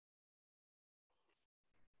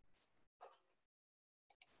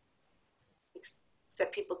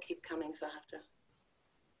Except people keep coming, so I have to.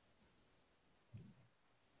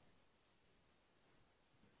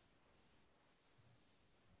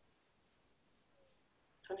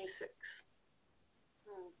 "26.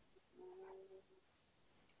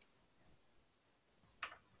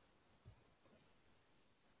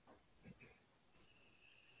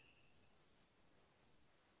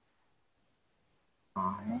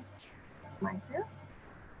 Might do.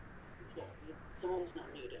 Yeah, someone's not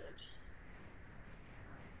muted.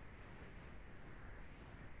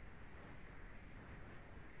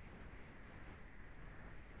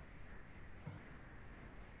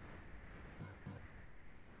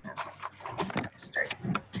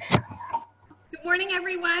 Good morning,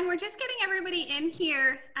 everyone. We're just getting everybody in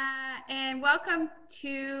here, and welcome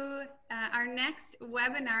to our next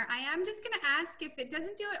webinar. I am just going to ask, if it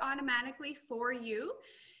doesn't do it automatically for you,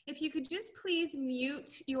 if you could just please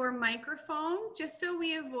mute your microphone, just so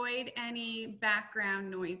we avoid any background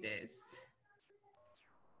noises.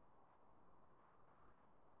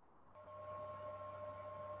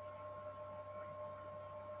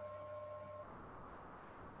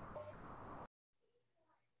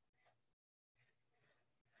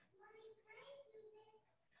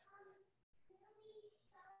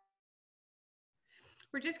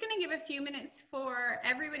 We're just going to give a few minutes for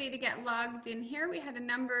everybody to get logged in here. We had a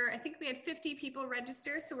number, I think we had 50 people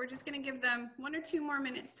register, so we're just going to give them 1 or 2 more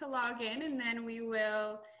minutes to log in, and then we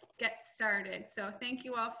will get started. So thank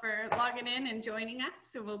you all for logging in and joining us.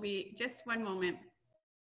 So we'll be just 1 moment.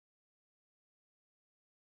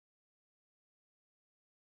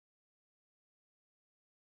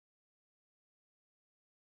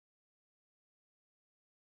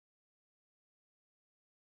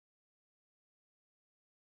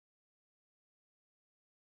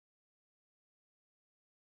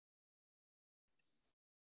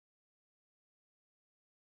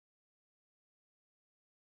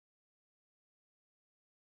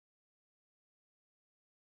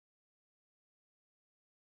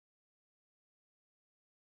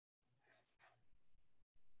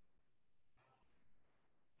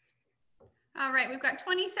 All right, we've got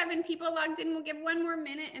 27 people logged in. We'll give 1 more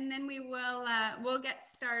minute and then we will we'll get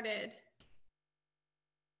started.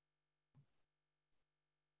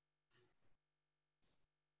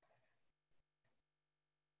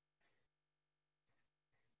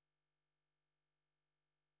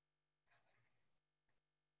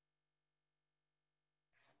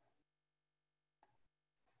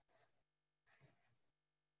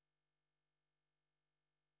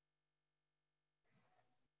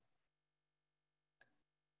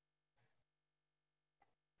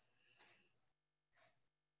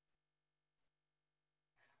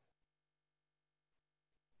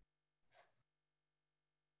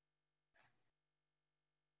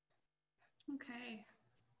 Okay.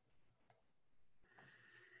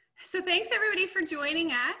 So thanks everybody for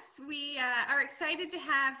joining us. We are excited to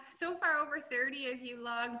have so far over 30 of you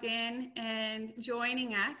logged in and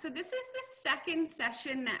joining us. So this is the second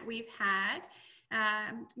session that we've had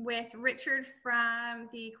with Richard from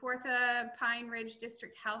the Kawartha Pine Ridge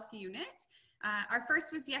District Health Unit. Our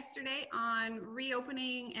first was yesterday on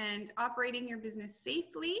reopening and operating your business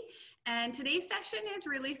safely. And today's session is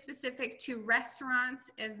really specific to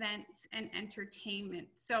restaurants, events, and entertainment.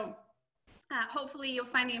 So hopefully you'll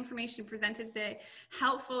find the information presented today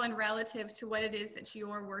helpful and relative to what it is that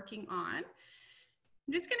you're working on.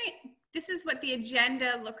 I'm just gonna, this is what the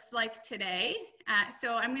agenda looks like today.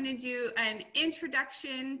 So I'm gonna do an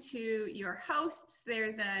introduction to your hosts.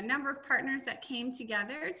 There's a number of partners that came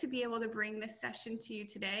together to be able to bring this session to you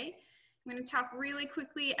today. I'm gonna talk really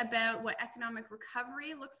quickly about what economic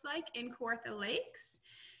recovery looks like in Kawartha Lakes.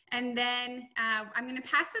 And then I'm going to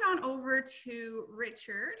pass it on over to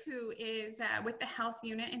Richard, who is with the health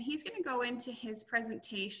unit, and he's going to go into his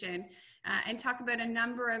presentation and talk about a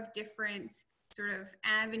number of different sort of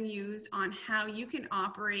avenues on how you can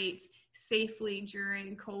operate safely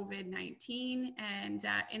during COVID-19 and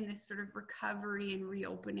in this sort of recovery and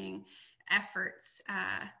reopening efforts,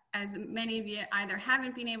 as many of you either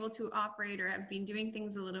haven't been able to operate or have been doing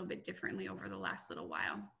things a little bit differently over the last little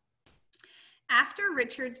while. After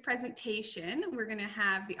Richard's presentation, we're going to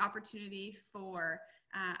have the opportunity for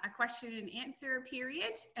a question and answer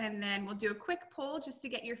period, and then we'll do a quick poll just to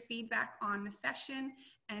get your feedback on the session,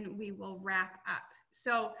 and we will wrap up.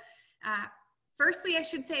 So firstly, I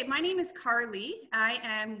should say, my name is Carly. I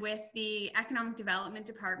am with the Economic Development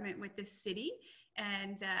Department with this city,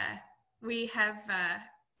 and we have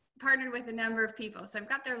partnered with a number of people. So I've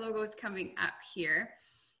got their logos coming up here.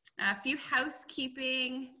 A few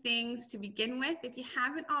housekeeping things to begin with. If you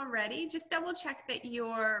haven't already, just double check that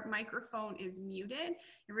your microphone is muted.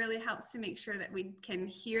 It really helps to make sure that we can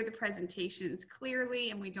hear the presentations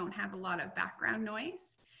clearly and we don't have a lot of background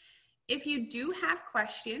noise. If you do have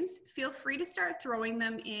questions, feel free to start throwing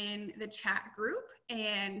them in the chat group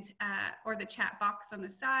and or the chat box on the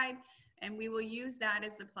side, and we will use that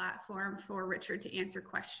as the platform for Richard to answer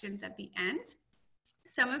questions at the end.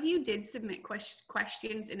 Some of you did submit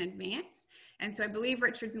questions in advance, and so I believe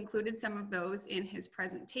Richard's included some of those in his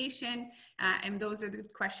presentation, and those are the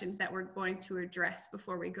questions that we're going to address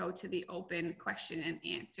before we go to the open question and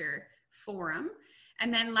answer forum.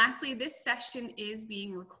 And then lastly, this session is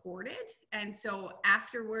being recorded, and so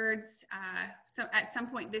afterwards, so at some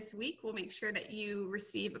point this week, we'll make sure that you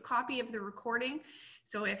receive a copy of the recording.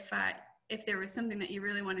 So if there was something that you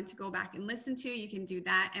really wanted to go back and listen to, you can do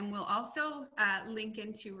that. And we'll also link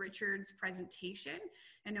into Richard's presentation.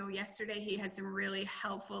 I know yesterday he had some really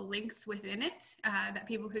helpful links within it that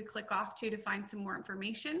people could click off to find some more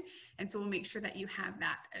information. And so we'll make sure that you have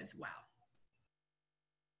that as well.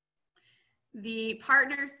 The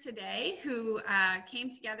partners today who came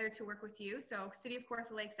together to work with you, so City of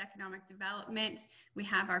Kawartha Lakes Economic Development, we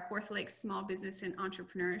have our Kawartha Lakes Small Business and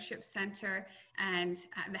Entrepreneurship Center and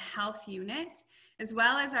the Health Unit, as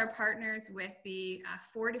well as our partners with the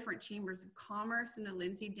 4 different chambers of commerce and the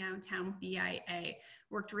Lindsay Downtown BIA.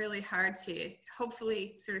 Worked really hard to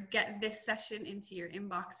hopefully sort of get this session into your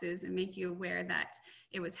inboxes and make you aware that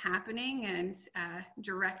it was happening and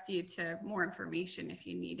direct you to more information if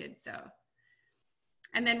you needed so.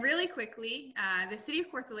 And then really quickly, the City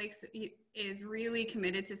of Kawartha Lakes is really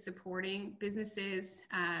committed to supporting businesses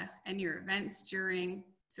and your events during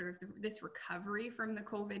sort of this recovery from the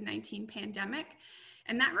COVID-19 pandemic.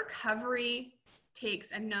 And that recovery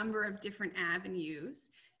takes a number of different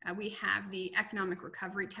avenues. We have the Economic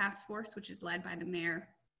Recovery Task Force, which is led by the mayor,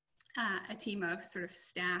 a team of sort of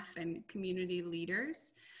staff and community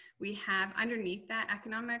leaders. We have underneath that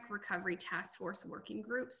Economic Recovery Task Force working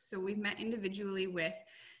groups. So we've met individually with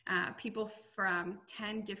people from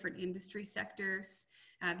 10 different industry sectors,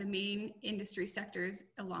 the main industry sectors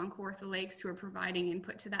along Kawartha Lakes who are providing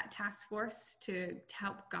input to that task force to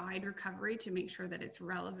help guide recovery to make sure that it's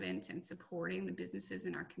relevant and supporting the businesses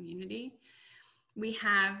in our community. We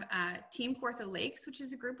have Team Kawartha Lakes, which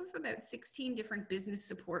is a group of about 16 different business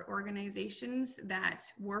support organizations that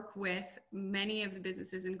work with many of the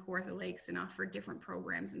businesses in Kawartha Lakes and offer different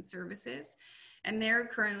programs and services. And they're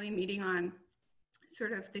currently meeting on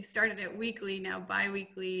sort of, they started it weekly, now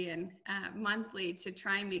bi-weekly and monthly to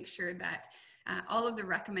try and make sure that all of the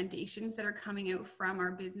recommendations that are coming out from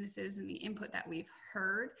our businesses and the input that we've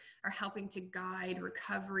heard are helping to guide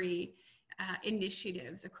recovery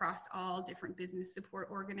initiatives across all different business support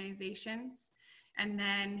organizations. And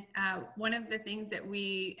then one of the things that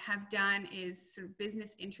we have done is sort of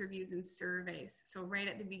business interviews and surveys. So right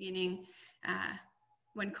at the beginning,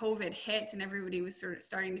 when COVID hit and everybody was sort of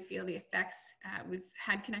starting to feel the effects, we've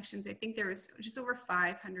had connections. I think there was just over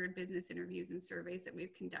 500 business interviews and surveys that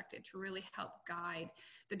we've conducted to really help guide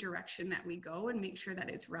the direction that we go and make sure that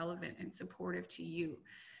it's relevant and supportive to you.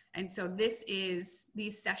 And so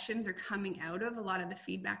these sessions are coming out of a lot of the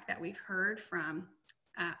feedback that we've heard from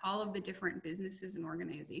all of the different businesses and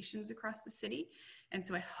organizations across the city. And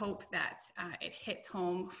so I hope that it hits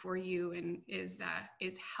home for you and is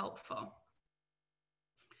helpful.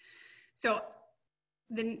 So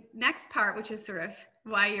the next part, which is sort of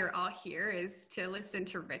why you're all here, is to listen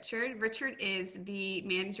to Richard. Richard is the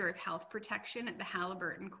manager of health protection at the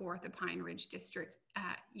Haliburton Kawartha Pine Ridge District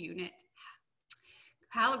Unit.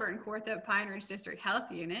 Haliburton Kawartha Pine Ridge District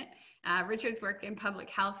Health Unit. Richard's worked in public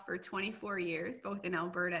health for 24 years, both in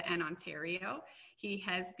Alberta and Ontario. He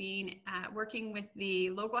has been working with the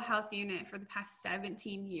local health unit for the past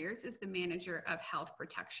 17 years as the manager of health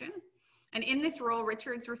protection. And in this role,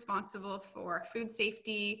 Richard's responsible for food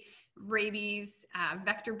safety, rabies,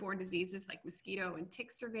 vector-borne diseases like mosquito and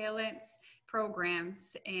tick surveillance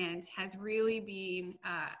programs, and has really been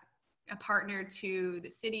a partner to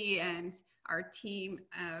the city and our team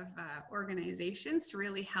of organizations to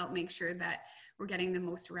really help make sure that we're getting the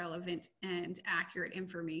most relevant and accurate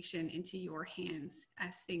information into your hands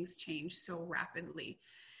as things change so rapidly.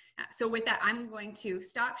 So with that, I'm going to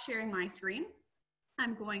stop sharing my screen.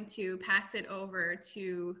 I'm going to pass it over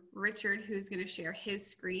to Richard, who's going to share his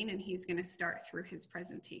screen, and he's going to start through his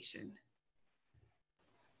presentation.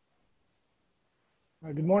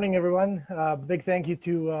 Good morning, everyone. Big thank you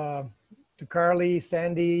to Carly,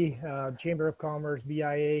 Sandy, Chamber of Commerce,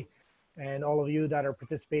 BIA, and all of you that are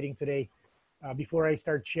participating today. Before I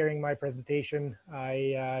start sharing my presentation,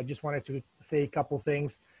 I just wanted to say a couple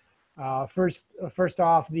things. First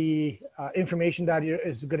off, the information that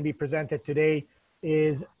is going to be presented today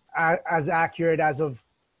is as accurate as of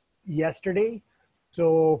yesterday.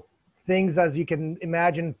 So things, as you can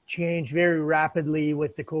imagine, change very rapidly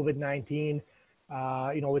with the COVID-19.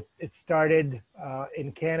 It started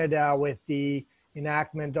in Canada with the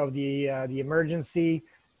enactment of the emergency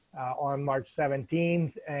on March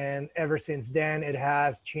 17th, and ever since then it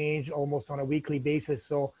has changed almost on a weekly basis.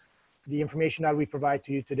 So the information that we provide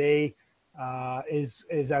to you today is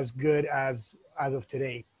as good as of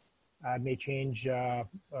today. It may change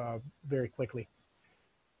very quickly.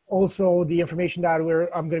 Also, the information that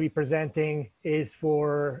I'm going to be presenting is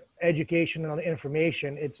for educational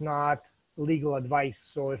information. It's not legal advice.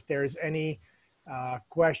 So if there's any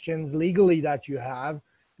questions legally that you have,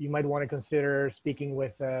 you might want to consider speaking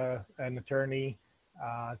with an attorney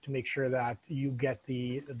to make sure that you get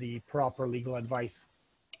the proper legal advice.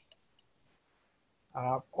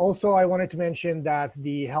 Also, I wanted to mention that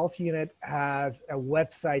the health unit has a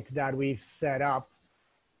website that we've set up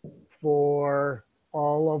for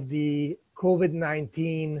all of the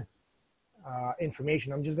COVID-19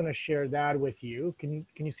 information. I'm just going to share that with you. Can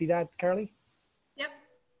you see that, Carly? Yep.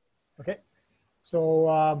 Okay.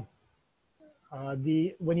 So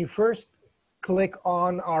when you first click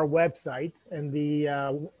on our website, and the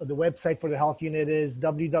website for the health unit is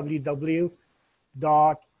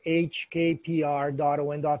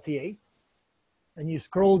www.hkpr.on.ca, and you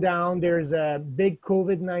scroll down, there's a big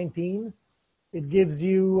COVID-19. It gives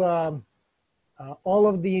you all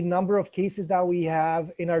of the number of cases that we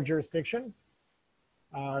have in our jurisdiction.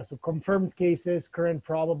 So confirmed cases, current,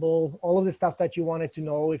 probable, all of the stuff that you wanted to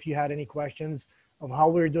know if you had any questions of how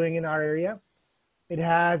we're doing in our area. It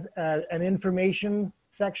has an information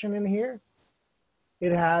section in here.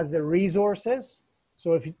 It has the resources.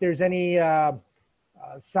 So if there's any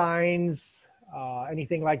signs,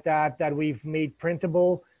 anything like that we've made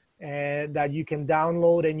printable and that you can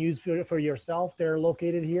download and use for yourself, they're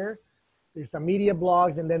located here. There's some media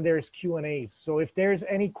blogs, and then there's Q&As. So if there's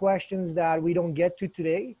any questions that we don't get to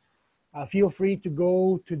today, feel free to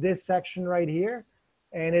go to this section right here.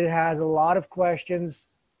 And it has a lot of questions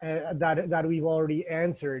that we've already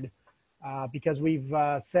answered because we've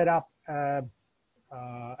set up a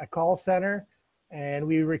call center, and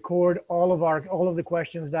we record all of the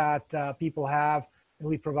questions that people have, and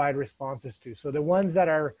we provide responses to. So the ones that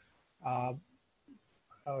are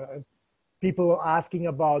people asking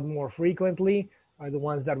about more frequently are the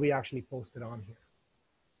ones that we actually posted on here.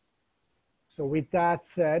 So with that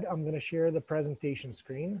said, I'm going to share the presentation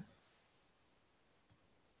screen.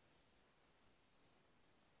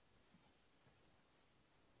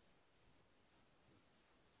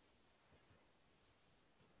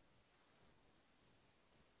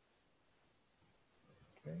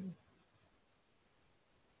 Okay.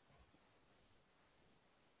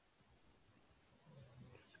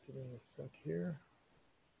 Just giving a sec here.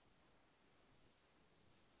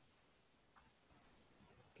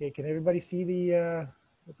 Okay, can everybody see the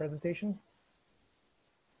presentation?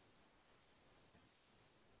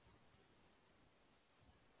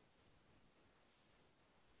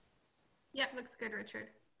 Yeah, looks good, Richard.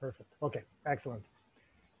 Perfect. Okay, excellent.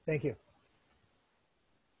 Thank you.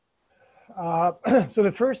 So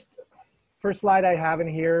the first slide I have in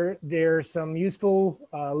here, there's some useful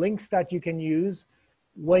links that you can use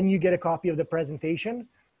when you get a copy of the presentation.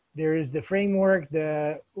 There is the framework,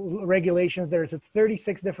 the regulations. There's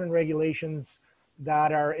 36 different regulations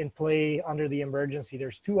that are in play under the emergency.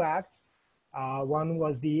 There's 2 acts. One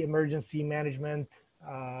was the Emergency Management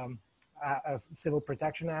Civil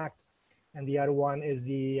Protection Act, and the other one is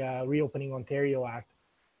the Reopening Ontario Act,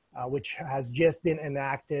 which has just been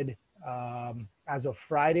enacted as of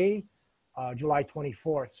Friday, July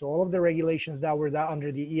 24th. So all of the regulations that were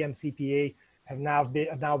under the EMCPA have now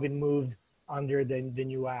been moved under the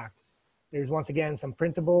new act. There's once again some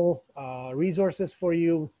printable resources for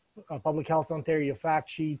you, Public Health Ontario fact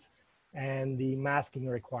sheets, and the masking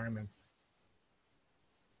requirements.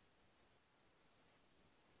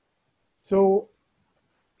 So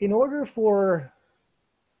in order for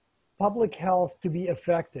public health to be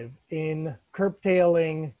effective in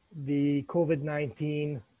curtailing the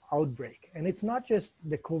COVID-19 outbreak, and it's not just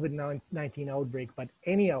the COVID-19 outbreak, but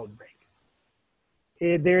any outbreak,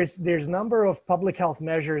 there's a number of public health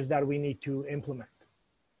measures that we need to implement,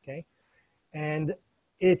 okay? And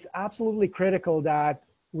it's absolutely critical that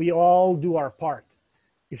we all do our part.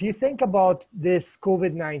 If you think about this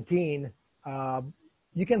COVID-19,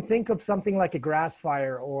 you can think of something like a grass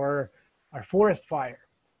fire or a forest fire.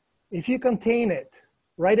 If you contain it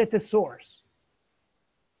right at the source,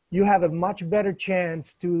 you have a much better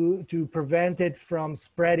chance to prevent it from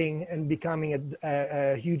spreading and becoming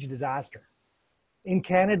a huge disaster. In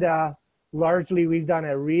Canada, largely, we've done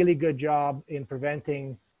a really good job in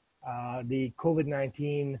preventing the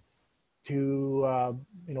COVID-19 to,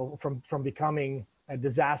 from becoming a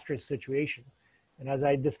disastrous situation. And as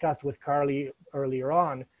I discussed with Carly earlier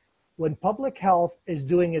on, when public health is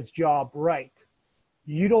doing its job right,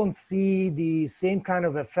 you don't see the same kind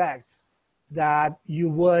of effects that you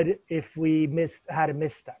would if we had a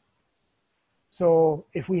misstep. So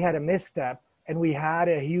if we had a misstep and we had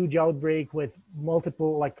a huge outbreak with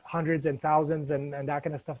multiple, like hundreds and thousands and that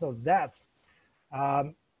kind of stuff, those deaths,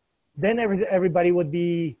 then everybody would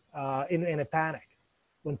be in a panic.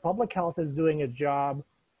 When public health is doing its job,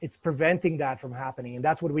 it's preventing that from happening, and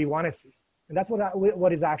that's what we want to see. And that's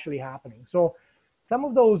what is actually happening. So some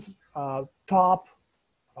of those top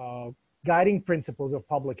guiding principles of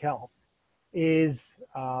public health is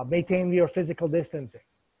maintain your physical distancing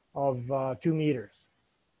of 2 meters.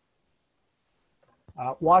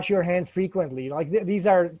 Wash your hands frequently. Like these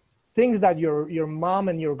are things that your mom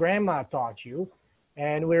and your grandma taught you,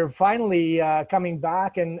 and we're finally coming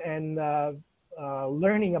back and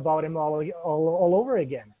learning about them all over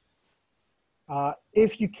again.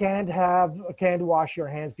 If you can't wash your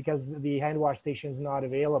hands because the hand wash station is not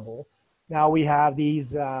available, now we have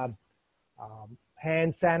these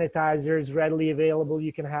hand sanitizers readily available.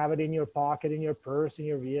 You can have it in your pocket, in your purse, in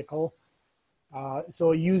your vehicle.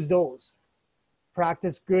 So use those.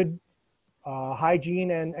 Practice good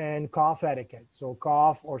hygiene and cough etiquette. So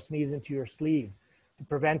cough or sneeze into your sleeve to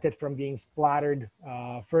prevent it from being splattered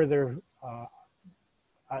further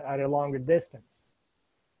at a longer distance.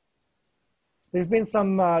 There's been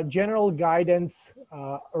some general guidance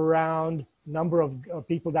around number of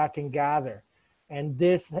people that can gather. And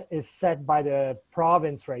this is set by the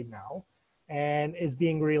province right now and is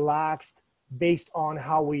being relaxed based on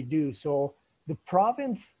how we do. So the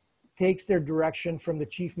province takes their direction from the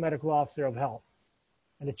Chief Medical Officer of Health.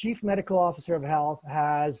 And the Chief Medical Officer of Health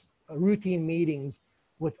has routine meetings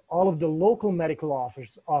with all of the local medical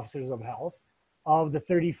officers of health of the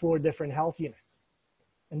 34 different health units.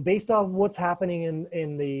 And based on what's happening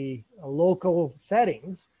in the local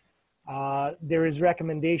settings, there is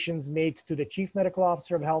recommendations made to the Chief Medical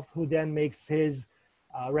Officer of Health, who then makes his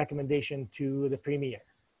recommendation to the Premier.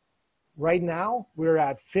 Right now, we're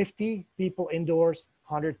at 50 people indoors,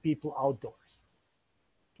 100 people outdoors,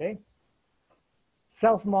 okay?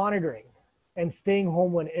 Self-monitoring and staying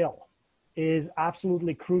home when ill is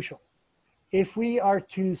absolutely crucial. If we are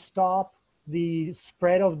to stop the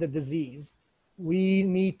spread of the disease, we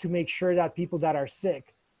need to make sure that people that are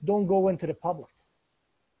sick don't go into the public.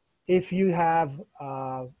 If you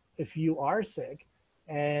are sick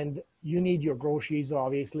and you need your groceries,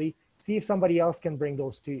 obviously, see if somebody else can bring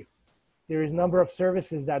those to you. There is a number of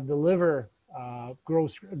services that deliver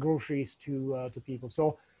groceries to people.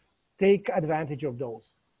 So take advantage of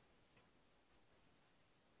those.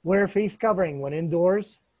 Wear face covering when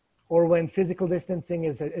indoors or when physical distancing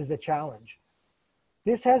is a challenge.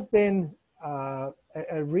 This has been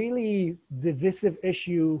a really divisive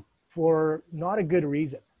issue for not a good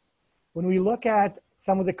reason. When we look at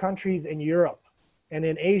some of the countries in Europe and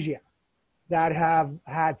in Asia that have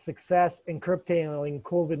had success in curtailing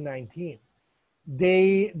COVID-19,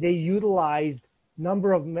 they utilized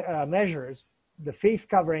number of measures. The face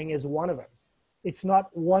covering is one of them. It's not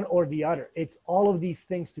one or the other. It's all of these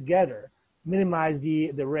things together minimize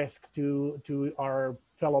the risk to our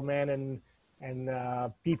fellow men and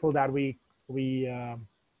people that we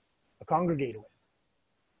congregate with.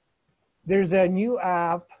 There's a new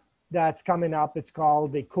app that's coming up. It's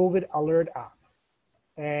called the COVID Alert app.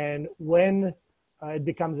 And when it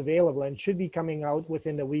becomes available, and should be coming out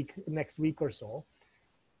within the next week or so,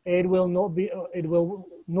 it will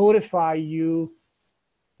notify you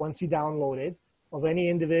once you download it of any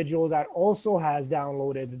individual that also has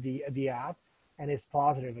downloaded the app and is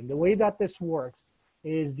positive. And the way that this works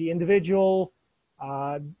is the individual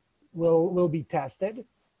will be tested,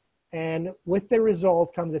 and with the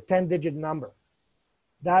result comes a 10-digit number.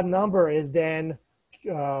 That number is then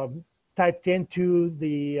typed into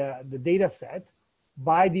the data set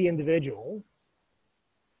by the individual,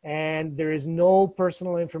 and there is no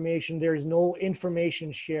personal information, there is no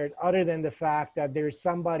information shared other than the fact that there's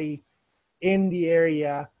somebody in the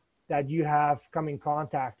area that you have come in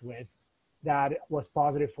contact with that was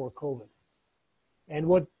positive for COVID. And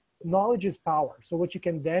what knowledge is power. So what you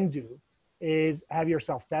can then do is have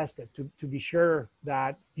yourself tested to be sure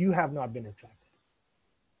that you have not been infected.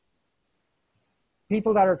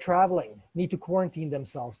 People that are traveling need to quarantine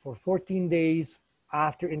themselves for 14 days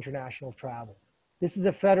after international travel. This is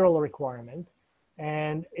a federal requirement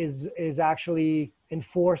and is actually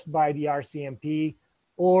enforced by the RCMP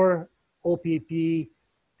or OPP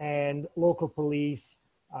and local police.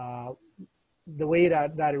 The way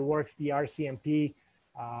that it works, the RCMP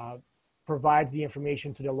provides the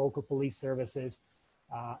information to the local police services,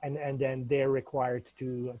 and then they're required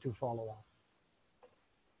to follow up.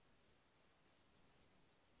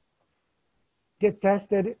 Get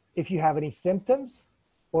tested if you have any symptoms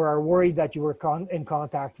or are worried that you were in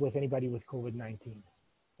contact with anybody with COVID-19.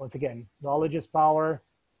 Once again, knowledge is power,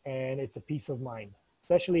 and it's a peace of mind,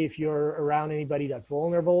 especially if you're around anybody that's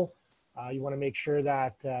vulnerable. You want to make sure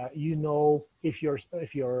that you know if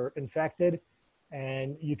you're infected,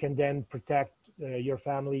 and you can then protect your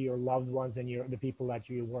family, your loved ones, and the people that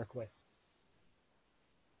you work with.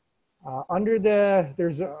 Under the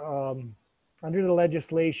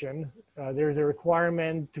legislation, there's a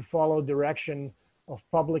requirement to follow direction of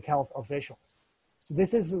public health officials. So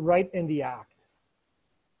this is right in the act,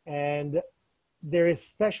 and there is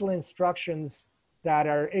special instructions that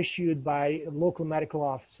are issued by local medical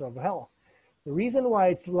office of health. The reason why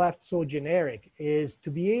it's left so generic is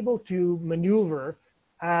to be able to maneuver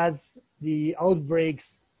as the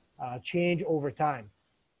outbreaks change over time.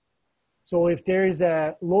 So if there is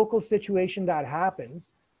a local situation that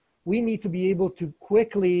happens, we need to be able to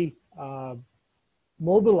quickly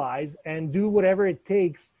mobilize and do whatever it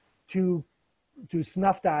takes to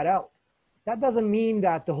snuff that out. That doesn't mean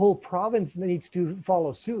that the whole province needs to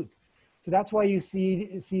follow suit. So that's why you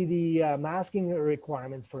see the masking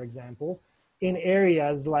requirements, for example, in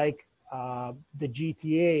areas like the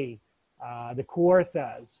GTA, the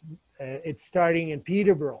Kawarthas. It's starting in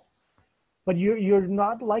Peterborough. But you're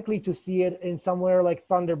not likely to see it in somewhere like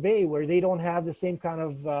Thunder Bay, where they don't have the same kind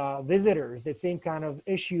of visitors, the same kind of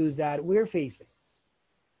issues that we're facing.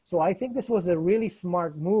 So I think this was a really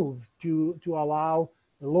smart move to allow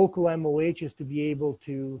the local MOHs to be able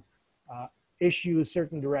to issue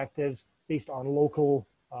certain directives based on local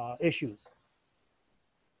issues.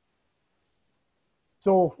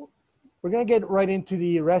 So we're going to get right into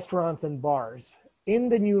the restaurants and bars. In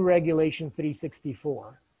the new Regulation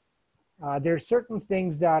 364, there are certain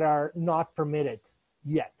things that are not permitted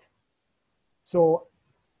yet. So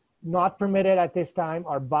not permitted at this time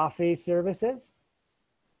are buffet services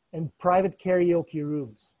and private karaoke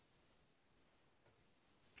rooms.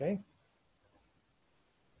 Okay.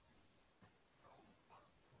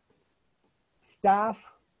 Staff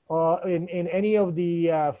in any of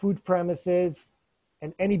the food premises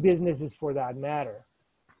and any businesses for that matter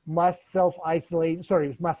must self-monitor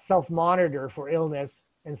for illness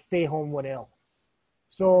and stay home when ill.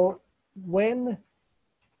 So when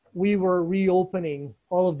we were reopening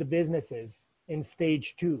all of the businesses in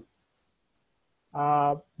stage 2,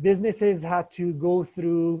 businesses had to go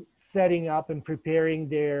through setting up and preparing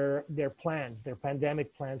their plans, their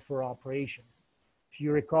pandemic plans for operation. If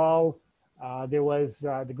you recall, there was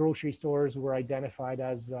the grocery stores were identified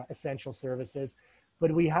as essential services,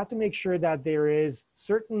 but we had to make sure that there is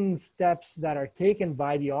certain steps that are taken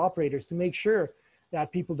by the operators to make sure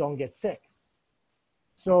that people don't get sick.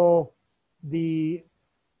 So the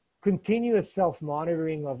continuous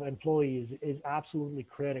self-monitoring of employees is absolutely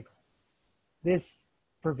critical. This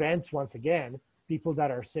prevents, once again, people that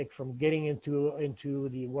are sick from getting into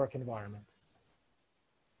the work environment.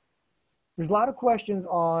 There's a lot of questions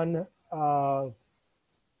on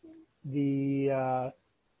the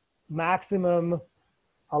maximum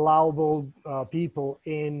allowable people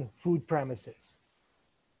in food premises.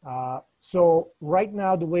 So right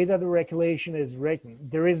now, the way that the regulation is written,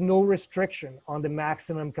 there is no restriction on the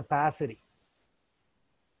maximum capacity.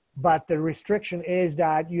 But the restriction is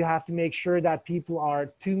that you have to make sure that people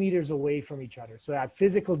are 2 meters away from each other. So that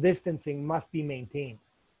physical distancing must be maintained.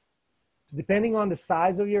 Depending on the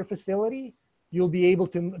size of your facility, you'll be able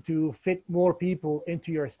to fit more people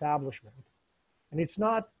into your establishment. And it's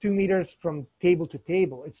not 2 meters from table to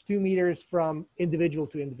table. It's 2 meters from individual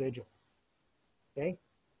to individual. Okay?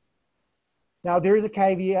 Now, there is a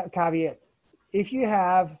caveat. If you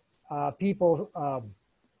have people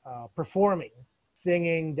performing,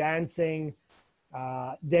 singing, dancing,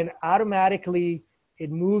 then automatically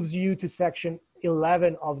it moves you to section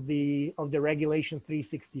 11 of the Regulation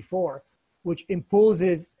 364, which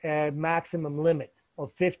imposes a maximum limit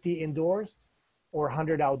of 50 indoors or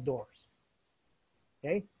 100 outdoors.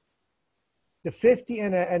 Okay? The 50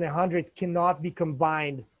 and 100 cannot be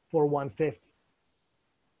combined for 150.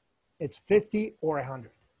 It's 50 or 100.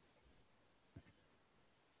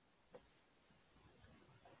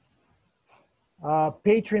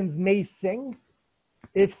 Patrons may sing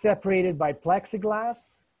if separated by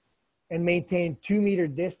plexiglass and maintain 2 meter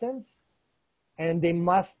distance and they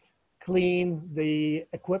must clean the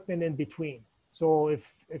equipment in between. So if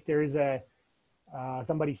there is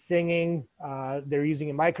somebody singing, they're using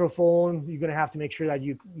a microphone, you're gonna have to make sure that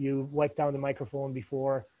you wipe down the microphone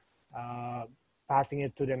before passing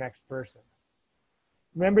it to the next person.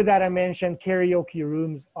 Remember that I mentioned karaoke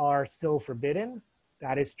rooms are still forbidden.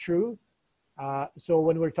 That is true. So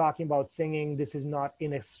when we're talking about singing, this is not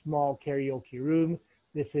in a small karaoke room.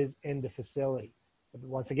 This is in the facility. But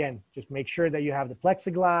once again, just make sure that you have the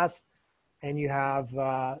plexiglass and you have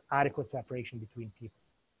adequate separation between people.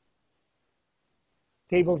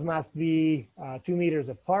 Tables must be 2 meters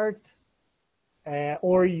apart,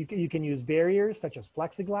 or you can use barriers such as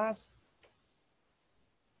plexiglass.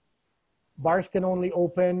 Bars can only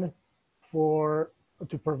open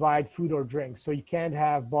to provide food or drink. So you can't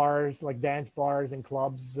have bars like dance bars and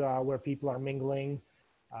clubs where people are mingling,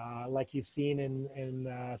 like you've seen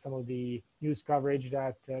in some of the news coverage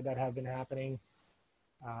that have been happening.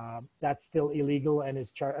 That's still illegal and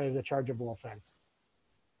is a chargeable offense.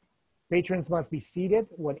 Patrons must be seated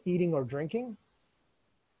when eating or drinking.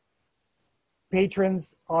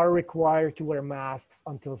 Patrons are required to wear masks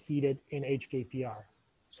until seated in HKPR.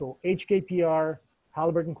 So HKPR,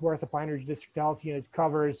 Haliburton Kawartha Pine Ridge District Health Unit,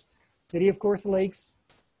 covers City of Kawartha Lakes,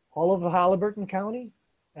 all of Haliburton County,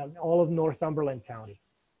 and all of Northumberland County.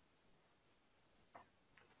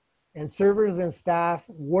 And servers and staff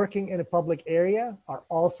working in a public area are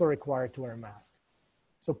also required to wear a mask.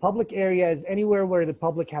 So public area is anywhere where the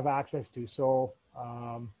public have access to. So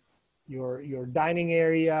your dining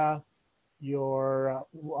area, your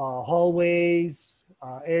hallways,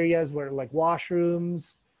 areas where like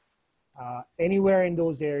washrooms, anywhere in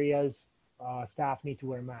those areas, staff need to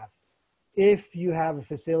wear masks. If you have a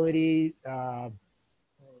facility,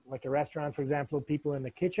 like a restaurant, for example, people in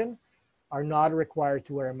the kitchen are not required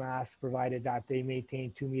to wear a mask, provided that they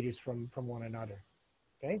maintain 2 meters from one another,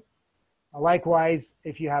 okay? Likewise,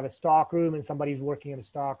 if you have a stock room and somebody's working in a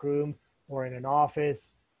stock room or in an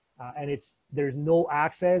office, and there's no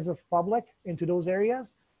access of public into those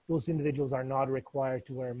areas, those individuals are not required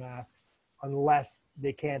to wear masks unless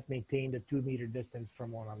they can't maintain the 2 meter distance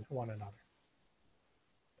from one another.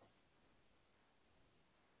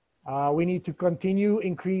 We need to continue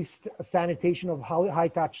increased sanitation of high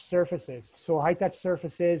touch surfaces. So high touch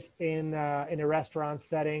surfaces in a restaurant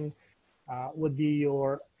setting would be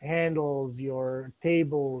your handles, your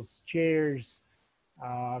tables, chairs,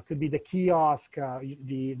 could be the kiosk,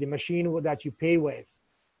 the machine that you pay with.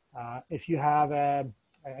 If you have an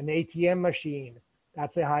ATM machine,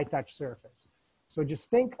 that's a high touch surface. So just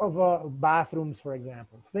think of bathrooms, for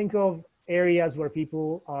example. Think of areas where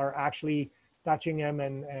people are actually touching them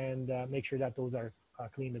and make sure that those are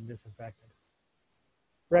cleaned and disinfected.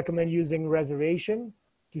 Recommend using reservation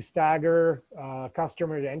to stagger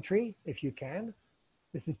customer entry if you can.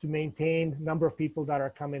 This is to maintain number of people that are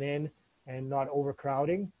coming in and not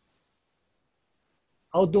overcrowding.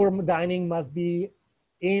 Outdoor dining must be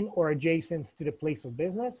in or adjacent to the place of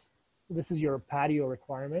business. This is your patio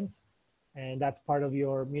requirements, and that's part of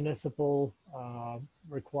your municipal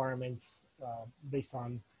requirements based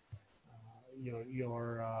on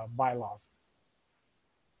your bylaws.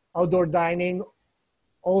 Outdoor dining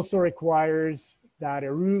also requires that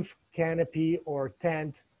a roof, canopy, or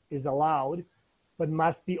tent is allowed, but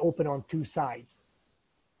must be open on 2 sides.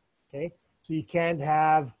 Okay, so you can't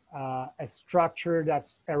have a structure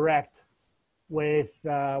that's erect with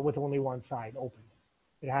only one side open.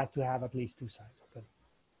 It has to have at least 2 sides open.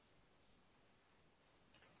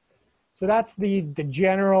 So that's the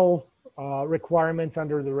general requirements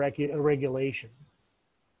under the regulation.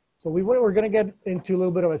 So we're going to get into a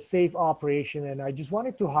little bit of a safe operation, and I just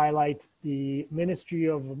wanted to highlight the Ministry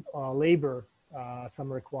of Labor,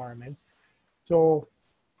 some requirements. So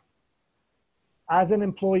as an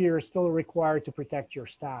employer, you're still required to protect your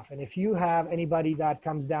staff. And if you have anybody that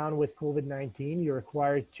comes down with COVID-19, you're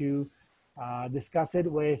required to discuss it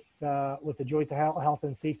with the Joint Health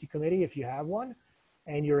and Safety Committee if you have one.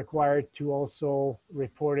 And you're required to also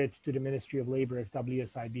report it to the Ministry of Labor if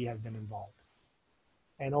WSIB has been involved.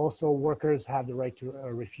 And also workers have the right to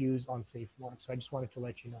refuse unsafe work. So I just wanted to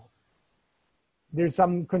let you know. There's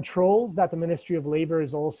some controls that the Ministry of Labor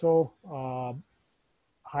is also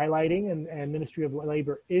highlighting, and Ministry of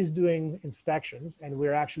Labor is doing inspections, and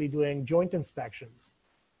we're actually doing joint inspections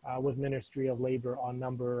with Ministry of Labor on a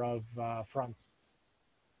number of fronts.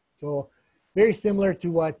 So very similar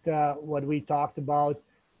to what we talked about.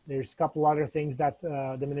 There's a couple other things that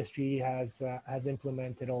the ministry has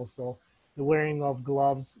implemented also. The wearing of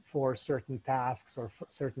gloves for certain tasks or for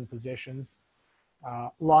certain positions,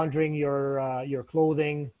 laundering your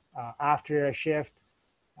clothing after a shift,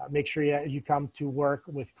 Make sure you come to work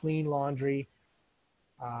with clean laundry.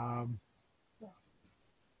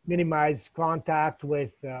 Minimize contact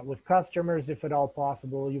with customers if at all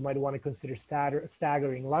possible. You might want to consider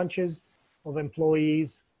staggering lunches of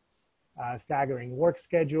employees, staggering work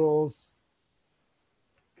schedules,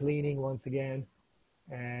 cleaning once again,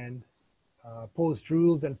 and post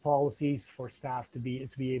rules and policies for staff to be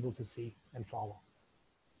able to see and follow.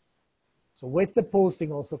 So with the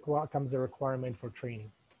posting also comes a requirement for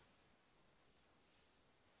training.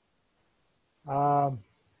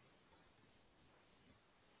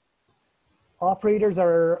 Operators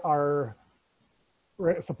are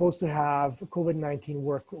supposed to have COVID-19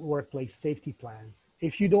 workplace safety plans.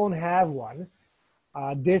 If you don't have one,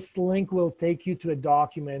 this link will take you to a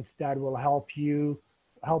document that will help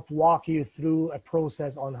walk you through a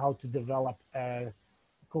process on how to develop a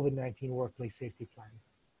COVID-19 workplace safety plan.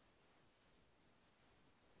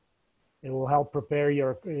 It will help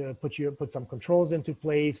prepare put some controls into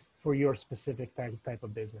place for your specific type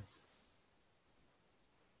of business.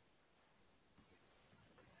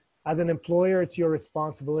 As an employer, it's your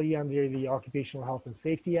responsibility under the Occupational Health and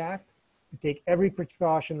Safety Act to take every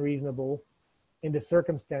precaution reasonable in the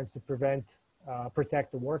circumstance to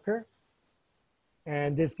protect the worker.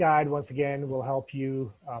 And this guide, once again, will help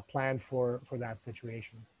you plan for that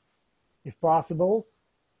situation. If possible,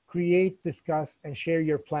 create, discuss, and share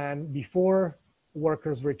your plan before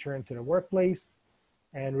workers return to the workplace,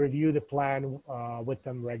 and review the plan with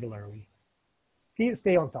them regularly.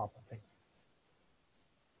 Stay on top of things.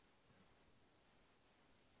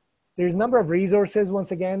 There's a number of resources,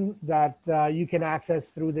 once again, that you can access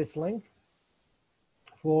through this link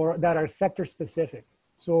that are sector specific.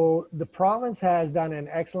 So the province has done an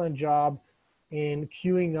excellent job in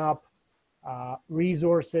queuing up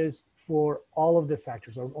resources for all of the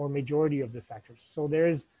sectors or majority of the sectors. So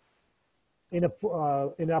there's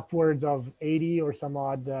in upwards of 80 or some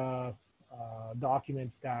odd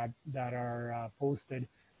documents that are posted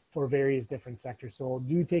for various different sectors. So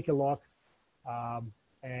do take a look.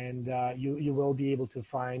 And you will be able to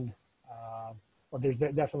find, well, there's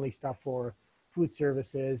definitely stuff for food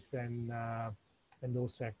services and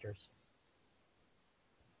those sectors.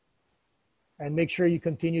 And make sure you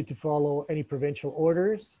continue to follow any provincial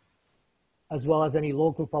orders, as well as any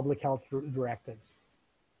local public health directives.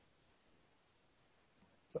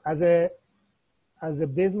 So as a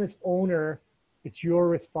business owner, it's your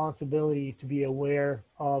responsibility to be aware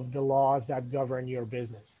of the laws that govern your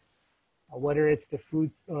business. Whether it's the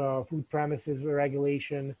food premises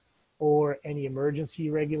regulation or any emergency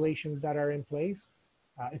regulations that are in place,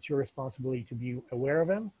 it's your responsibility to be aware of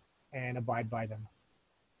them and abide by them.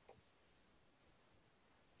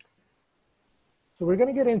 So we're going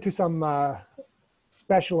to get into some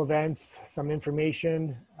special events, some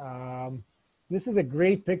information. This is a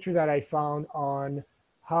great picture that I found on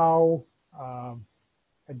how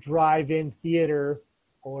a drive-in theater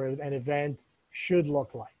or an event should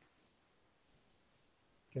look like.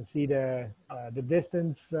 You can see the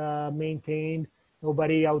distance maintained,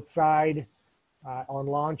 nobody outside on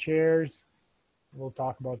lawn chairs. We'll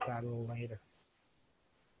talk about that a little later.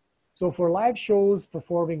 So for live shows,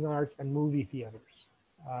 performing arts, and movie theaters,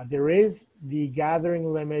 there is the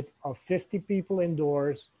gathering limit of 50 people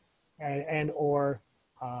indoors and or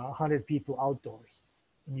 100 people outdoors.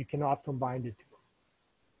 And you cannot combine the two.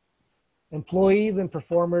 Employees and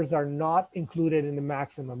performers are not included in the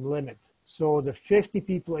maximum limit. So the 50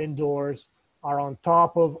 people indoors are on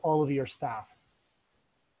top of all of your staff.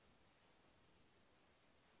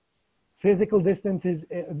 Physical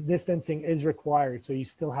distancing is required, so you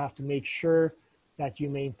still have to make sure that you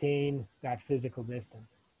maintain that physical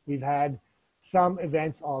distance. We've had some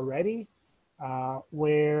events already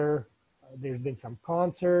where there's been some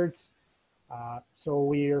concerts. So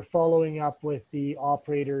we are following up with the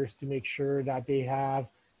operators to make sure that they have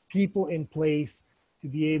people in place to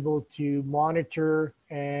be able to monitor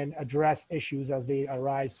and address issues as they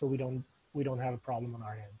arise, so we don't have a problem on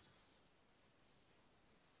our hands.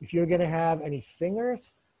 If you're going to have any singers,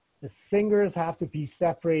 the singers have to be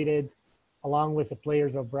separated along with the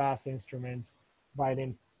players of brass instruments by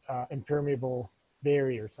an impermeable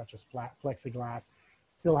barrier such as plexiglass.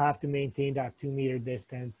 Still have to maintain that 2-meter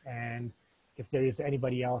distance, and if there is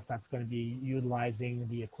anybody else that's going to be utilizing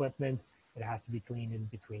the equipment, it has to be cleaned in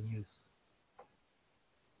between use.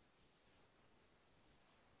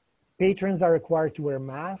 Patrons are required to wear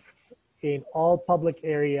masks in all public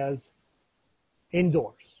areas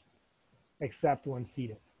indoors, except when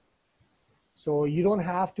seated. So you don't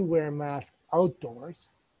have to wear a mask outdoors.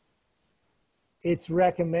 It's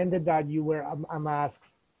recommended that you wear a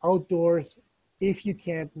mask outdoors if you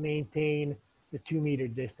can't maintain the 2-meter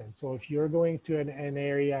distance. So if you're going to an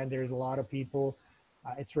area and there's a lot of people,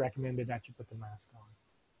 it's recommended that you put the mask on.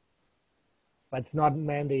 But it's not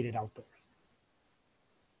mandated outdoors.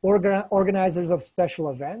 Organizers of special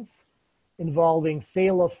events involving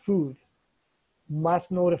sale of food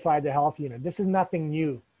must notify the health unit. This is nothing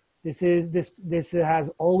new. This has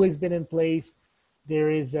always been in place. There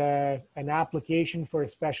is an application for a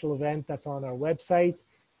special event that's on our website,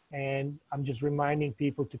 and I'm just reminding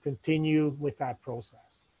people to continue with that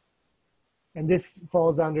process. And this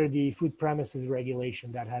falls under the food premises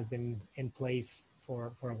regulation that has been in place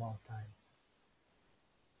for a long time.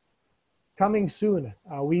 Coming soon,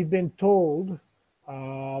 we've been told,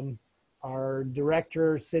 our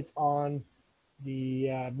director sits on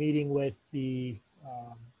the meeting with the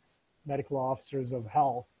medical officers of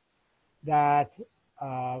health, that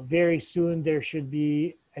very soon there should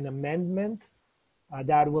be an amendment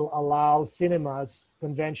that will allow cinemas,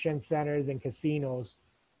 convention centers, and casinos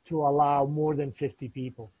to allow more than 50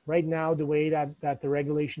 people. Right now, the way that the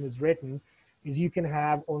regulation is written is you can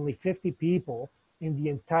have only 50 people in the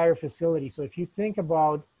entire facility. So if you think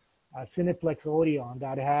about Cineplex Odeon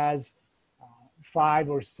that has 5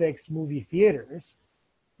 or 6 movie theaters,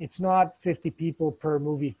 it's not 50 people per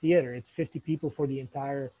movie theater. It's 50 people for the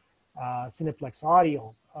entire Cineplex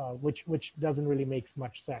Audio, which doesn't really make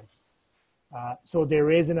much sense. So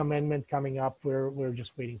there is an amendment coming up. We're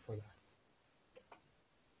just waiting for that.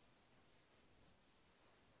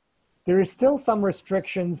 There is still some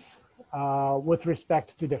restrictions with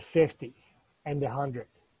respect to the 50 and the 100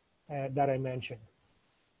 that I mentioned.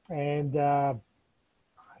 And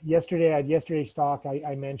yesterday at yesterday's talk,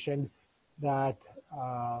 I mentioned that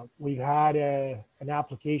we've had an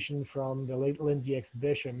application from the Lindsay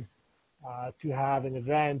exhibition to have an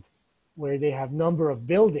event where they have number of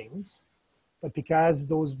buildings, but because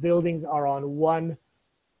those buildings are on one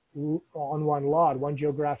lot, one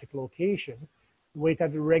geographic location, the way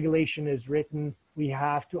that the regulation is written, we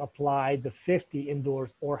have to apply the 50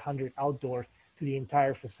 indoors or 100 outdoors to the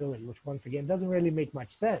entire facility, which once again doesn't really make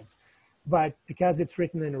much sense. But because it's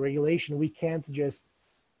written in a regulation, we can't just,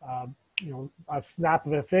 a snap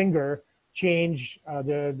of a finger, change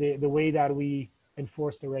the way that we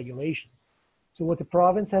enforce the regulation. So what the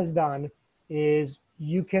province has done is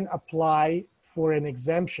you can apply for an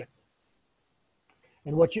exemption.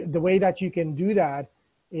 And the way that you can do that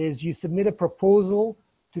is you submit a proposal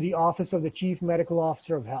to the Office of the Chief Medical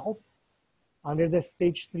Officer of Health under the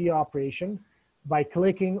Stage 3 operation by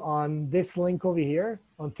clicking on this link over here,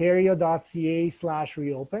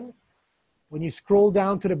 ontario.ca/reopen. When you scroll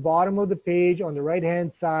down to the bottom of the page on the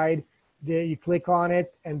right-hand side, you click on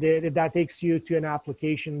it, and that takes you to an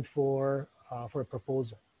application for a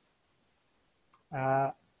proposal.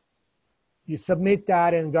 You submit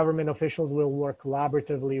that, and government officials will work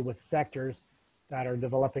collaboratively with sectors that are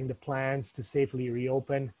developing the plans to safely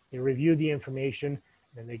reopen. They review the information, and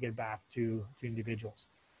then they get back to individuals.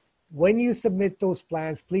 When you submit those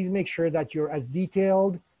plans, please make sure that you're as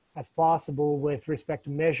detailed as possible with respect to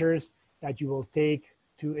measures that you will take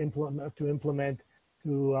to implement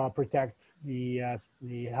to protect the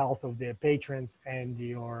health of the patrons and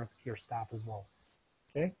your staff as well.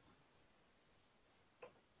 Okay.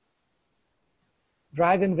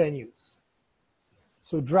 Drive-in venues.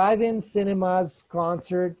 So drive-in cinemas,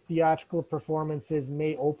 concert, theatrical performances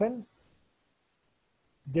may open.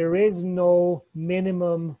 There is no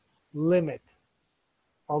minimum limit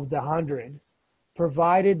of the 100,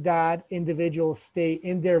 provided that individuals stay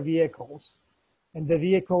in their vehicles, and the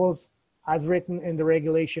vehicles, as written in the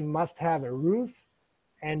regulation, must have a roof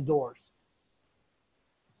and doors.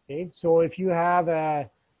 Okay, so if you have a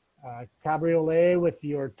cabriolet with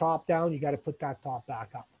your top down, you got to put that top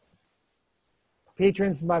back up.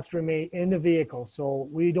 Patrons must remain in the vehicle, so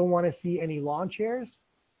we don't want to see any lawn chairs.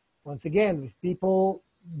 Once again, if people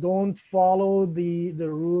don't follow the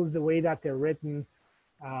rules the way that they're written,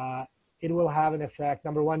 it will have an effect.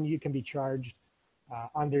 Number one, you can be charged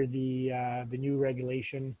under the new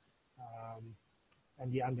regulation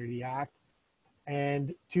and under the act.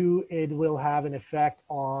 And two, it will have an effect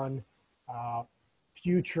on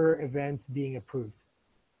future events being approved.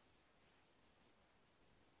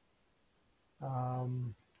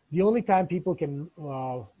 The only time people can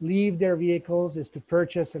leave their vehicles is to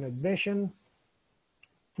purchase an admission,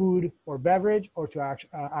 food or beverage, or to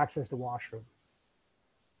access the washroom.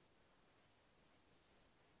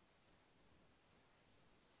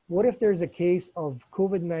 What if there's a case of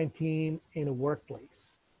COVID-19 in a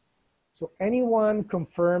workplace? So anyone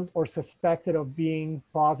confirmed or suspected of being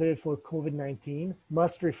positive for COVID-19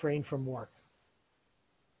 must refrain from work.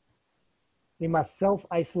 They must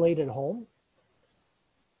self-isolate at home.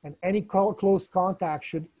 And any close contact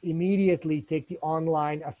should immediately take the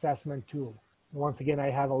online assessment tool. Once again, I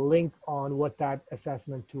have a link on what that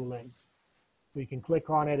assessment tool is. So you can click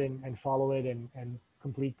on it and follow it and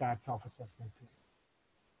complete that self-assessment tool.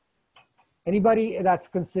 Anybody that's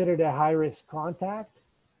considered a high-risk contact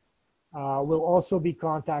will also be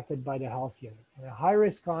contacted by the health unit. And a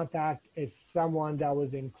high-risk contact is someone that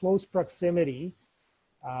was in close proximity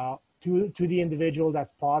to the individual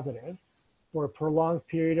that's positive for a prolonged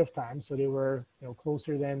period of time. So they were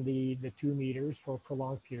closer than the 2 meters for a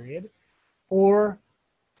prolonged period, or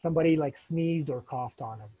somebody like sneezed or coughed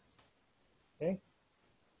on them. Okay.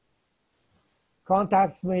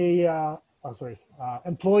 Contacts may,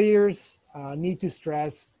 employers need to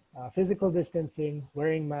stress physical distancing,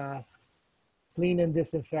 wearing masks, clean and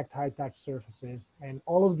disinfect high-touch surfaces, and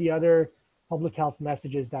all of the other public health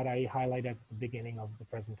messages that I highlighted at the beginning of the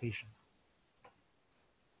presentation.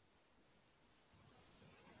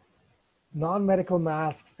 Non-medical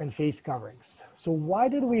masks and face coverings. So why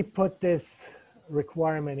did we put this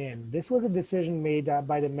requirement in? This was a decision made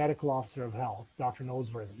by the medical officer of health, Dr.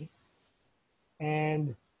 Noseworthy.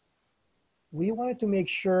 And we wanted to make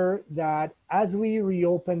sure that as we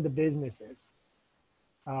reopen the businesses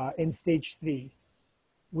in stage 3,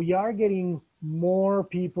 we are getting more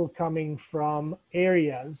people coming from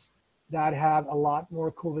areas that have a lot more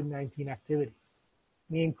COVID-19 activity.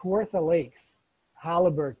 I mean, Kawartha Lakes,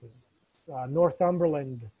 Haliburton,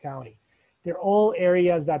 Northumberland County, they're all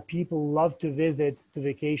areas that people love to visit to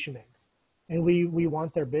vacation in, and we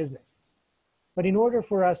want their business. But in order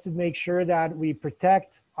for us to make sure that we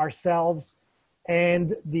protect ourselves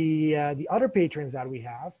and the other patrons that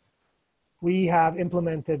we have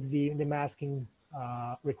implemented the masking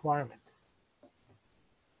requirement.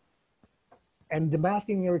 And the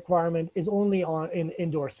masking requirement is only in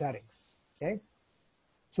indoor settings, okay?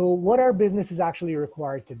 So what are businesses actually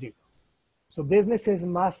required to do? So businesses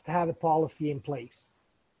must have a policy in place.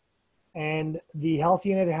 And the health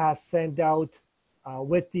unit has sent out,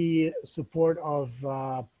 with the support of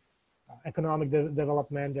Economic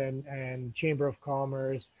Development and Chamber of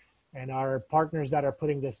Commerce and our partners that are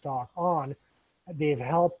putting this talk on, they've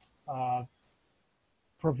helped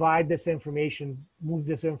provide this information, move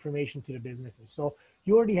this information to the businesses. So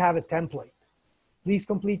you already have a template. Please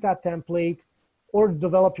complete that template or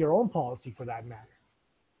develop your own policy for that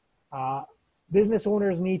matter. Business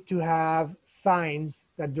owners need to have signs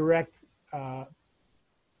that direct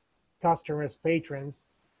customers, patrons,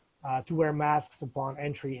 to wear masks upon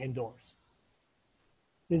entry indoors.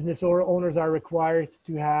 Business owners are required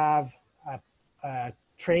to have a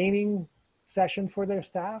training session for their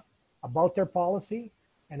staff about their policy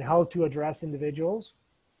and how to address individuals.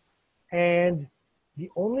 And the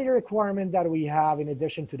only requirement that we have in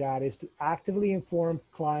addition to that is to actively inform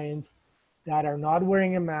clients that are not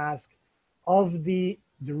wearing a mask of the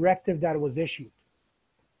directive that was issued.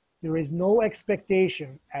 There is no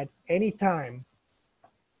expectation at any time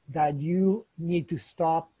that you need to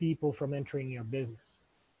stop people from entering your business.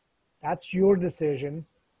 That's your decision,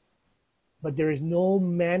 but there is no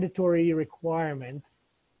mandatory requirement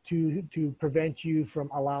to prevent you from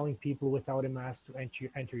allowing people without a mask to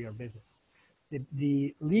enter your business.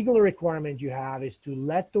 The legal requirement you have is to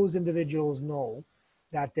let those individuals know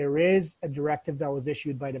that there is a directive that was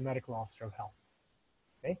issued by the medical officer of health.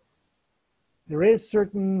 Okay? There is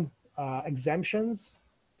certain exemptions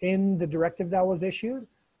in the directive that was issued.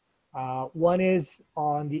 One is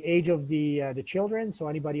on the age of the children, so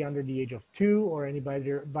anybody under the age of 2 or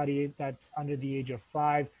anybody that's under the age of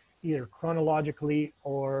 5, either chronologically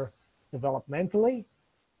or developmentally,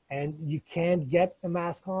 and you can't get a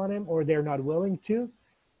mask on them or they're not willing to,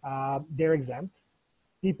 they're exempt.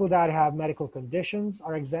 People that have medical conditions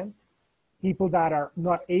are exempt. People that are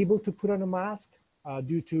not able to put on a mask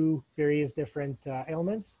due to various different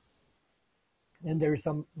ailments. And there are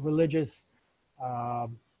some religious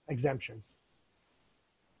exemptions.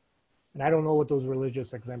 And I don't know what those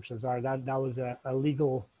religious exemptions are. That was a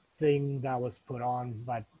legal thing that was put on,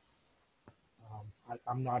 but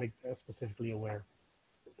I'm not specifically aware.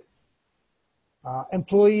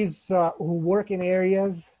 Employees who work in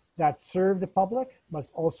areas that serve the public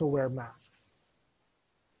must also wear masks.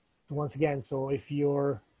 So once again, so if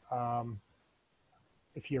your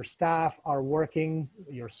staff are working,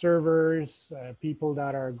 your servers, people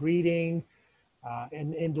that are greeting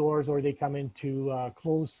indoors, or they come into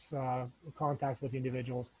close contact with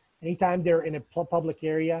individuals, anytime they're in a public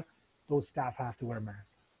area, those staff have to wear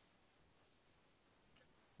masks.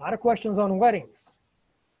 A lot of questions on weddings.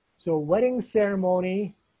 So wedding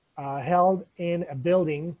ceremony held in a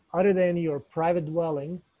building other than your private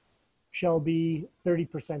dwelling shall be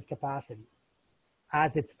 30% capacity.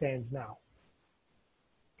 as it stands now.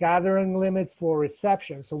 Gathering limits for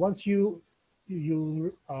reception. So once you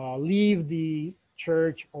leave the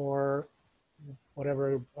church or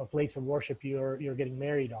whatever place of worship you're getting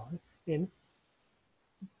married in,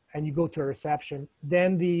 and you go to a reception,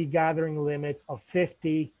 then the gathering limits of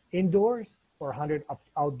 50 indoors or 100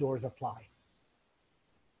 outdoors apply.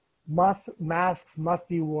 Masks must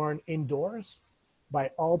be worn indoors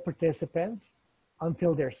by all participants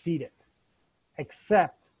until they're seated,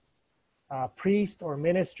 except a priest or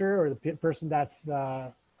minister or the person that's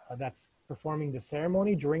performing the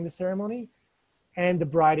ceremony during the ceremony, and the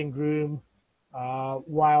bride and groom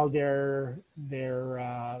while they're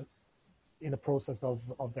in the process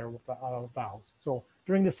of their vows. So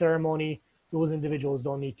during the ceremony, those individuals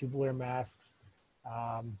don't need to wear masks.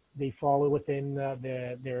 They fall within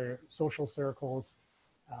their social circles,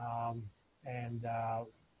 and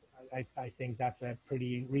I think that's a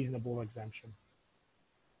pretty reasonable exemption.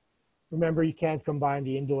 Remember, you can't combine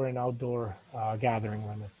the indoor and outdoor gathering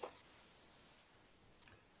limits.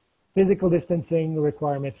 Physical distancing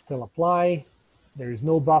requirements still apply. There is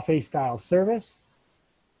no buffet style service.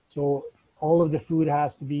 So all of the food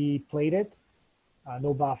has to be plated,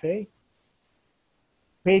 no buffet.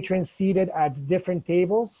 Patrons seated at different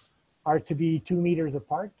tables are to be 2 meters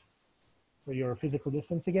apart for your physical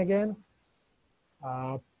distancing again.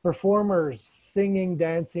 Performers singing,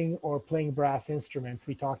 dancing, or playing brass instruments,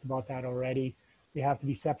 we talked about that already. They have to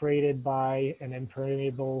be separated by an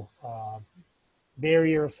impermeable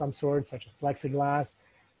barrier of some sort, such as plexiglass.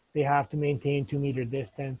 They have to maintain 2 meter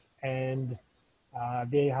distance, and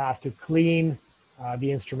they have to clean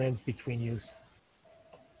the instruments between use.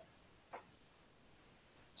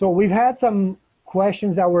 So we've had some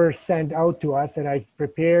questions that were sent out to us, and I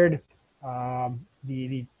prepared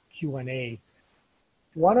the Q&A.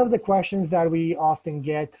 One of the questions that we often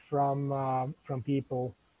get from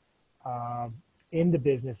people in the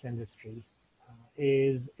business industry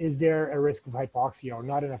is there a risk of hypoxia or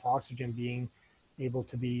not enough oxygen being able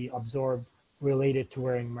to be absorbed related to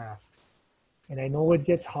wearing masks? And I know it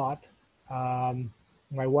gets hot.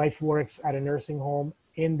 My wife works at a nursing home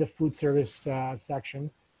in the food service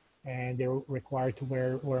section, and they're required to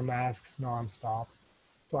wear masks nonstop.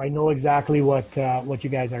 So I know exactly what you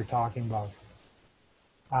guys are talking about.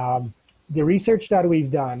 The research that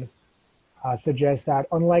we've done suggests that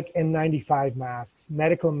unlike N95 masks,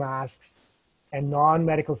 medical masks and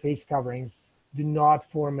non-medical face coverings do not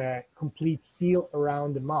form a complete seal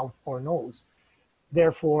around the mouth or nose.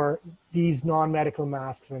 Therefore, these non-medical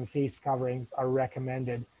masks and face coverings are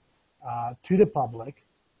recommended to the public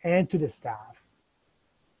and to the staff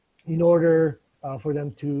in order for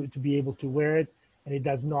them to be able to wear it, and it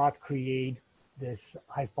does not create this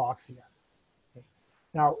hypoxia. Okay.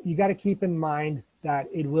 Now, you got to keep in mind that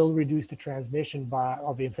it will reduce the transmission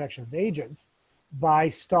of the infectious agents by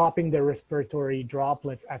stopping the respiratory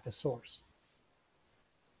droplets at the source.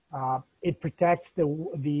 It protects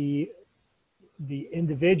the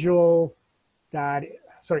individual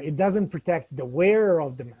it doesn't protect the wearer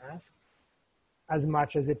of the mask as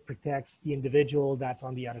much as it protects the individual that's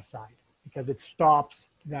on the other side, because it stops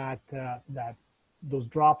those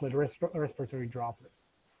respiratory droplets.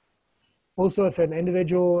 Also, if an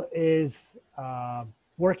individual is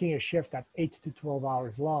working a shift that's 8 to 12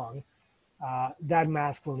 hours long, that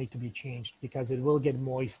mask will need to be changed because it will get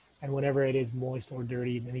moist, and whenever it is moist or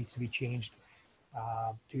dirty, it needs to be changed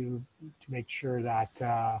to make sure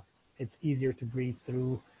that it's easier to breathe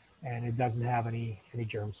through and it doesn't have any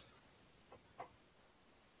germs.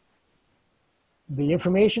 The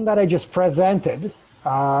information that I just presented,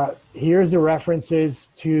 here's the references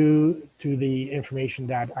to the information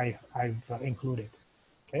that I've included.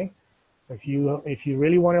 Okay, if you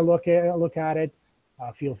really want to look at it,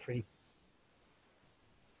 feel free.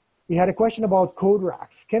 We had a question about coat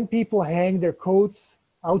racks. Can people hang their coats,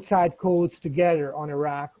 outside coats, together on a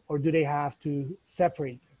rack, or do they have to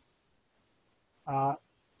separate them?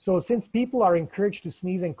 So since people are encouraged to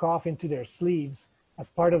sneeze and cough into their sleeves as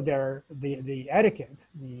part of the etiquette,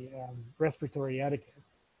 the respiratory etiquette,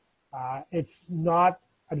 it's not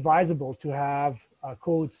advisable to have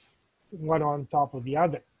coats one on top of the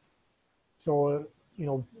other. So,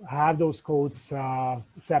 have those coats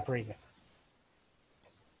separated.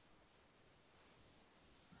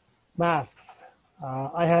 Masks.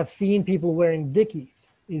 I have seen people wearing Dickies.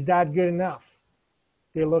 Is that good enough?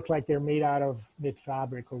 They look like they're made out of knit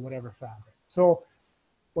fabric or whatever fabric. So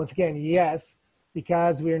once again, yes,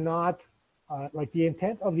 because we're not, the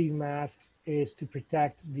intent of these masks is to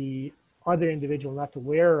protect the other individual, not the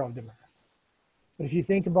wearer of the mask. But if you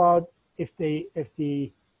think about if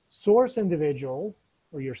the source individual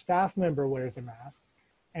or your staff member wears a mask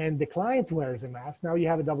and the client wears a mask, now you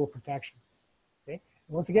have a double protection. Okay.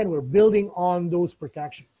 And once again, we're building on those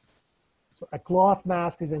protections. So a cloth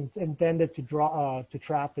mask is intended to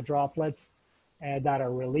trap the droplets that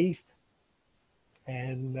are released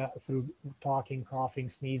and through talking, coughing,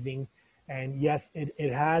 sneezing. And yes,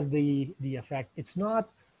 it has the effect. It's not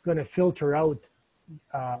going to filter out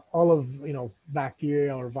all of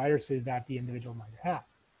bacteria or viruses that the individual might have.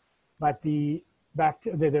 But the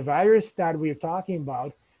virus that we're talking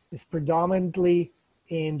about is predominantly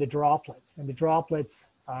in the droplets, and the droplets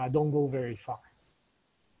don't go very far.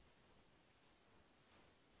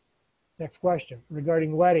 Next question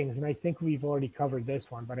regarding weddings, and I think we've already covered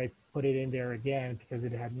this one, but I put it in there again because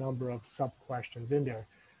it had a number of sub-questions in there.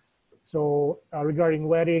 So regarding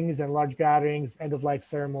weddings and large gatherings, end-of-life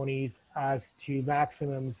ceremonies as to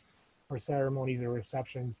maximums for ceremonies or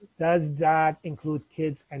receptions, does that include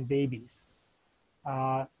kids and babies?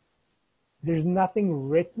 There's nothing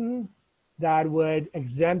written that would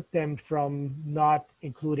exempt them from not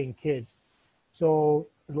including kids. So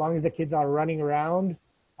as long as the kids are running around,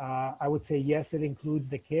 I would say yes, it includes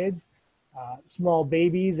the kids. Small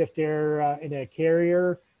babies, if they're in a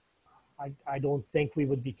carrier, I don't think we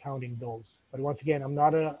would be counting those. But once again, I'm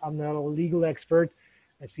not a legal expert.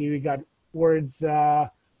 I see we got words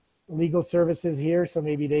legal services here, so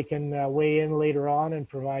maybe they can weigh in later on and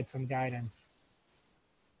provide some guidance.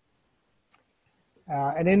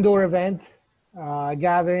 An indoor event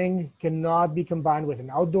gathering cannot be combined with an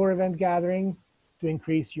outdoor event gathering to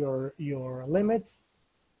increase your limits.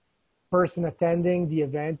 Person attending the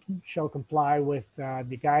event shall comply with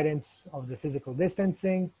the guidance of the physical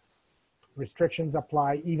distancing. Restrictions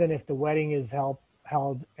apply even if the wedding is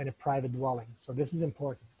held in a private dwelling. So this is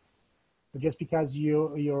important. So just because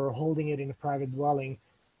you're holding it in a private dwelling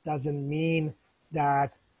doesn't mean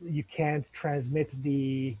that you can't transmit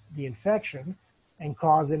the infection and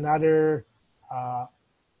cause another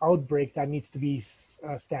outbreak that needs to be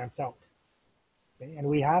stamped out. Okay? And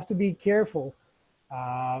we have to be careful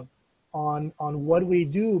on what we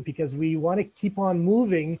do, because we want to keep on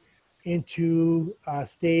moving into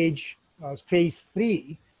phase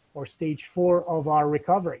 3 or stage 4 of our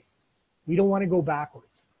recovery. We don't want to go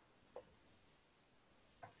backwards.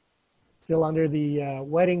 Still under the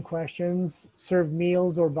wedding questions, served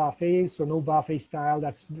meals or buffets, so no buffet style,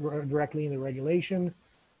 that's directly in the regulation.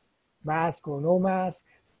 Mask or no mask,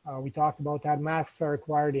 we talked about that. Masks are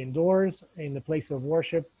required indoors, in the place of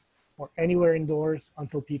worship, or anywhere indoors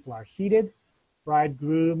until people are seated. Bride,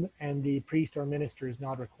 groom, and the priest or minister is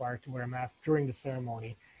not required to wear a mask during the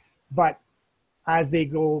ceremony. But as they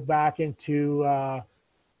go back into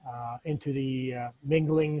the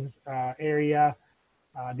mingling area,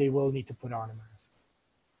 they will need to put on a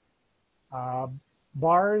mask.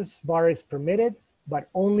 Bar is permitted, but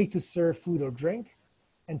only to serve food or drink,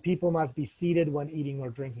 and people must be seated when eating or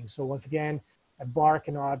drinking. So once again, a bar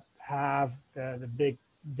cannot have the big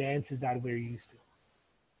dances that we're used to.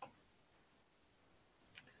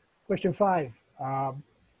 Question 5,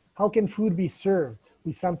 how can food be served?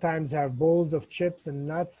 We sometimes have bowls of chips and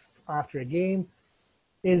nuts after a game.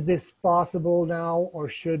 Is this possible now, or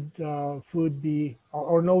should food be,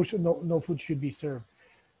 or no food should be served?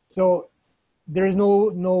 So there is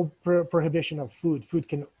no prohibition of food. Food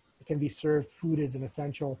can be served. Food is an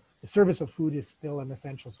essential. The service of food is still an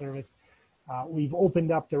essential service. We've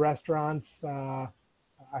opened up the restaurants.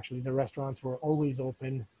 Actually, the restaurants were always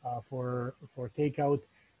open for takeout.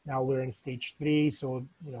 Now we're in stage 3, so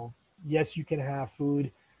yes, you can have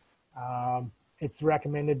food. It's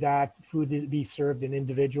recommended that food be served in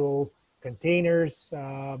individual containers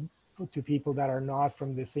to people that are not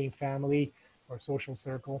from the same family or social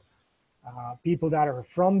circle. People that are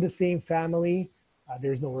from the same family,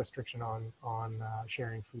 there's no restriction on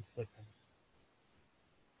sharing food with them.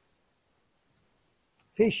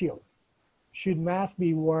 Face shields. Should masks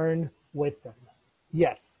be worn with them?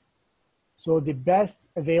 Yes. So the best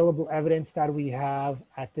available evidence that we have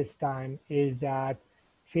at this time is that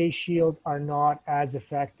face shields are not as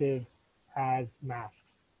effective as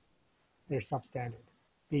masks. They're substandard.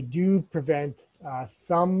 They do prevent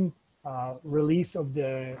some release of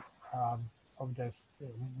the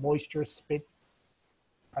moisture, spit,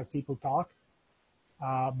 as people talk,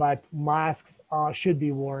 but masks should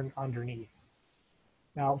be worn underneath.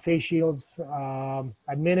 Now, face shields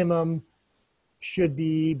at minimum should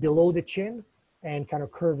be below the chin and kind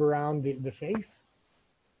of curve around the face.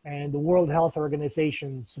 And the World Health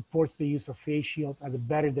Organization supports the use of face shields as a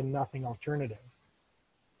better than nothing alternative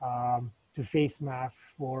to face masks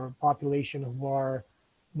for population who are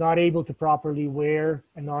not able to properly wear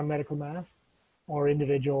a non-medical mask, or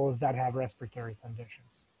individuals that have respiratory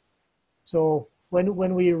conditions. So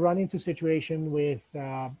when we run into situation with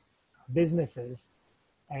businesses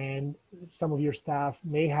and some of your staff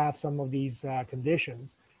may have some of these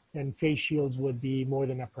conditions, then face shields would be more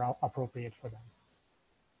than appropriate for them.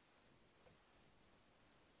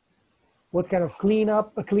 What kind of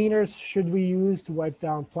cleaners should we use to wipe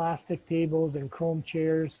down plastic tables and chrome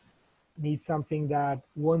chairs? Need something that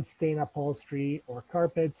won't stain upholstery or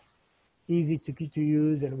carpets, easy to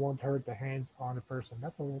use and won't hurt the hands on a person.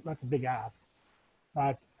 That's a big ask.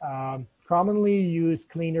 But commonly used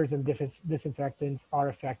cleaners and disinfectants are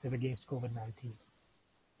effective against COVID-19.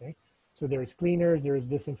 Okay, so there's cleaners, there's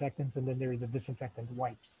disinfectants, and then there is the disinfectant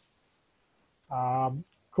wipes.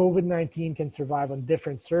 COVID-19 can survive on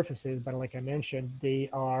different surfaces, but like I mentioned, they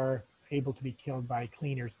are able to be killed by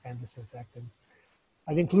cleaners and disinfectants.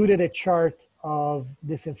 I've included a chart of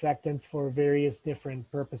disinfectants for various different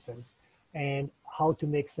purposes and how to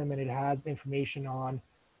mix them, and it has information on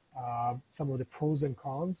some of the pros and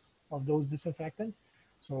cons of those disinfectants.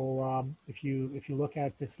 So if you look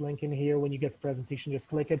at this link in here, when you get the presentation, just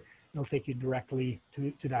click it, it'll take you directly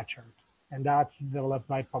to that chart. And that's developed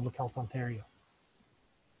by Public Health Ontario.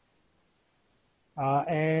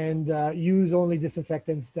 Use only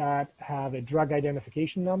disinfectants that have a drug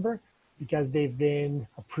identification number because they've been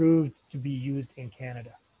approved to be used in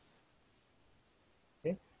Canada.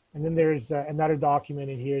 Okay, and then there's another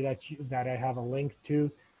document in here that I have a link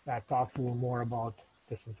to that talks a little more about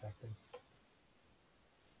disinfectants.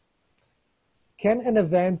 Can an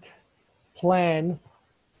event plan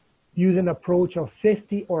use an approach of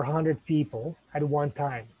 50 or 100 people at one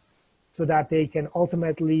time so that they can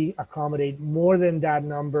ultimately accommodate more than that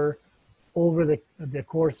number over the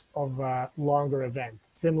course of a longer event,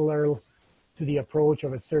 similar to the approach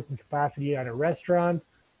of a certain capacity at a restaurant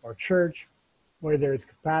or church where there is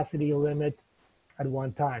capacity limit at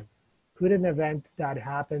one time? Could an event that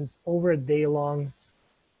happens over a day-long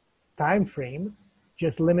time frame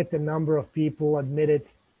just limit the number of people admitted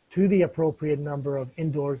to the appropriate number of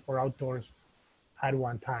indoors or outdoors at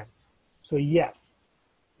one time? So yes,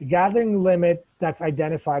 the gathering limit that's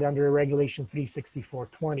identified under Regulation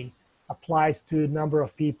 36420 applies to the number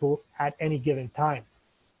of people at any given time.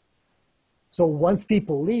 So once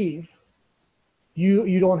people leave,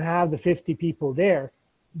 you don't have the 50 people there,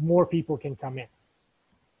 more people can come in,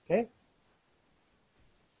 okay?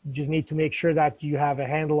 You just need to make sure that you have a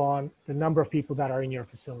handle on the number of people that are in your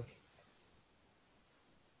facility.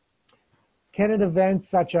 Can an event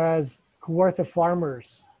such as Kawartha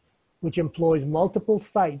Farmers, which employs multiple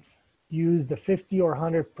sites, use the 50 or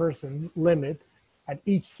 100 person limit at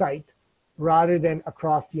each site rather than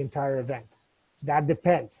across the entire event? That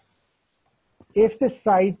depends. If the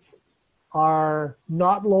sites are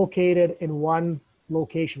not located in one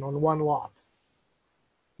location, on one lot,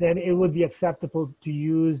 then it would be acceptable to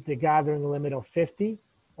use the gathering limit of 50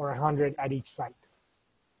 or 100 at each site.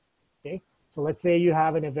 Okay, so let's say you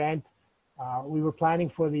have an event. We were planning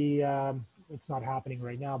for the, it's not happening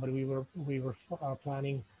right now, but we were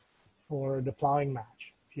planning for the plowing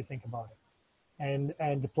match, if you think about it.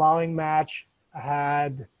 And the plowing match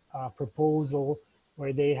had a proposal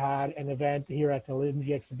where they had an event here at the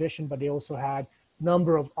Lindsay exhibition, but they also had a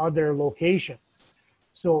number of other locations.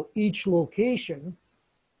 So each location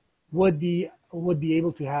would be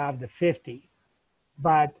able to have the 50,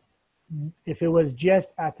 but if it was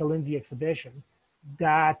just at the Lindsay exhibition,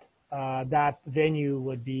 that venue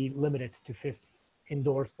would be limited to 50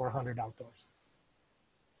 indoors or 100 outdoors.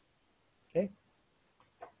 Okay,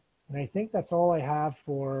 and I think that's all I have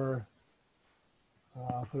for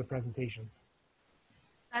the presentation.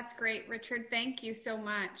 That's great, Richard. Thank you so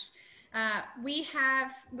much. We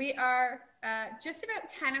are just about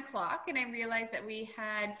 10 o'clock, and I realized that we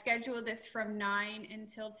had scheduled this from 9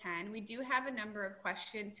 until 10. We do have a number of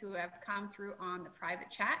questions who have come through on the private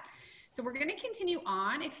chat. So we're going to continue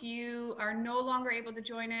on. If you are no longer able to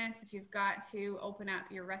join us, if you've got to open up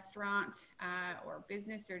your restaurant or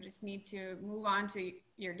business or just need to move on to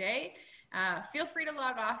your day, feel free to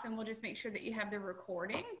log off and we'll just make sure that you have the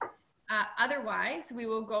recording. Otherwise, we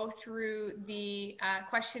will go through the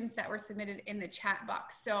questions that were submitted in the chat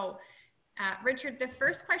box. So, Richard, the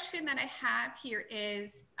first question that I have here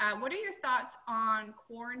is, what are your thoughts on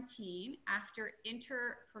quarantine after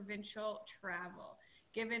inter-provincial travel,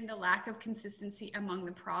 given the lack of consistency among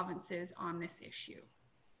the provinces on this issue?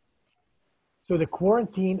 So the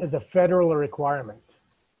quarantine is a federal requirement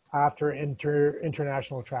after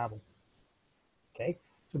international travel, okay?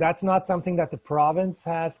 So that's not something that the province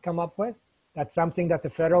has come up with. That's something that the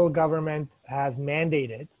federal government has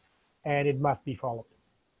mandated, and it must be followed.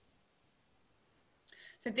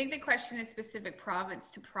 So I think the question is specific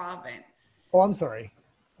province to province. Oh, I'm sorry.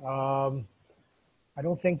 I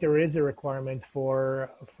don't think there is a requirement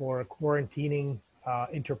for quarantining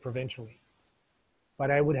interprovincially,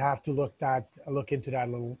 but I would have to look into that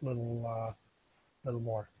a little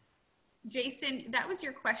more. Jason, that was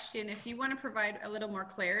your question. If you want to provide a little more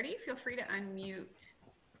clarity, feel free to unmute.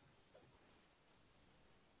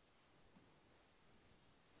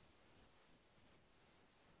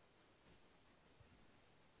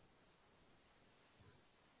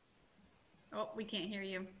 Oh, we can't hear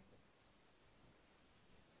you.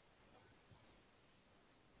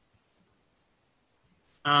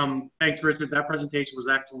 Thanks, Richard. That presentation was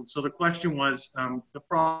excellent. So the question was, the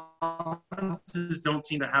provinces don't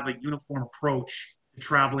seem to have a uniform approach to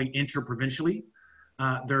traveling interprovincially.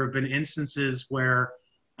 There have been instances where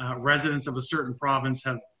residents of a certain province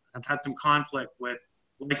have had some conflict with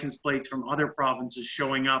license plates from other provinces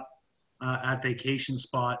showing up at vacation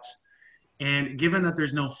spots. And given that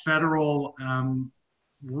there's no federal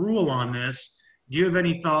rule on this, do you have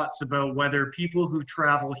any thoughts about whether people who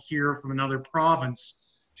travel here from another province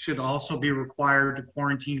should also be required to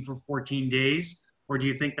quarantine for 14 days? Or do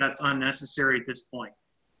you think that's unnecessary at this point?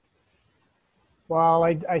 Well,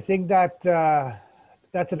 I think that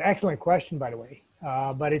that's an excellent question, by the way,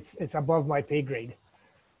 but it's above my pay grade.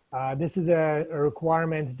 This is a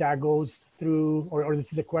requirement that goes through, or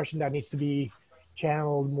this is a question that needs to be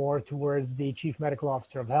channeled more towards the Chief Medical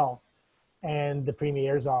Officer of Health and the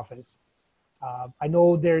Premier's office. I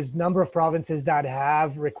know there's a number of provinces that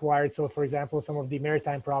have required, so for example, some of the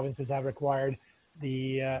maritime provinces have required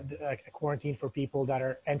the quarantine for people that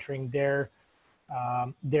are entering their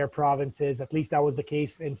provinces. At least that was the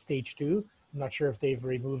case in stage 2. I'm not sure if they've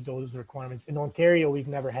removed those requirements. In Ontario, we've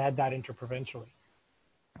never had that interprovincially.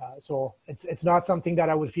 So it's not something that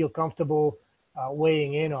I would feel comfortable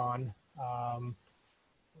weighing in on.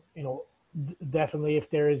 You know, definitely if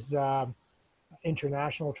there's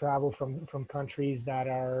international travel from countries that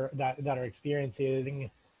are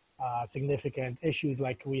experiencing significant issues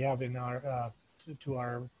like we have in our to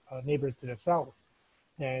our neighbors to the south,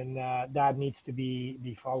 then that needs to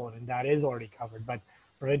be followed, and that is already covered. But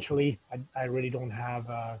provincially, I really don't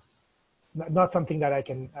have not something that I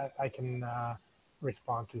can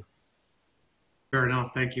respond to. Fair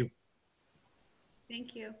enough. Thank you.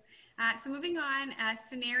 Thank you. So moving on, a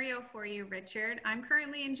scenario for you, Richard. I'm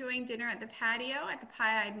currently enjoying dinner at the patio at the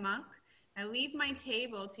Pie-Eyed Monk. I leave my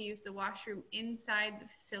table to use the washroom inside the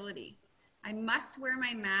facility. I must wear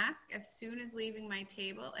my mask as soon as leaving my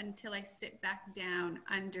table until I sit back down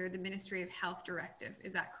under the Ministry of Health directive.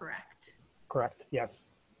 Is that correct? Correct, yes.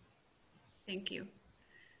 Thank you.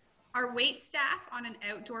 Are wait staff on an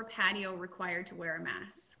outdoor patio required to wear a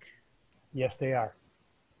mask? Yes, they are.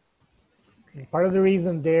 And part of the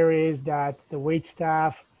reason there is that the wait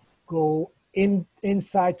staff go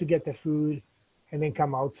inside to get the food and then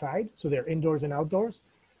come outside. So they're indoors and outdoors.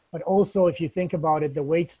 But also, if you think about it, the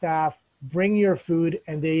wait staff bring your food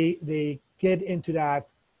and they get into that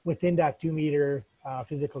within that 2-meter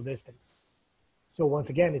physical distance. So once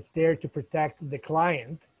again, it's there to protect the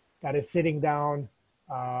client that is sitting down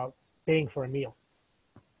paying for a meal.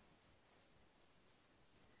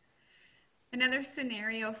 Another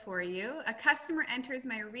scenario for you. A customer enters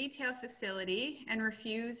my retail facility and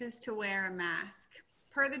refuses to wear a mask.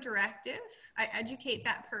 Per the directive, I educate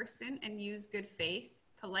that person and use good faith,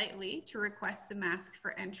 politely, to request the mask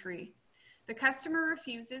for entry. The customer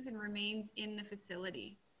refuses and remains in the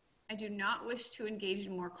facility. I do not wish to engage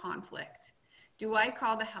in more conflict. Do I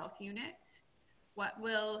call the health unit? What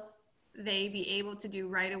will they be able to do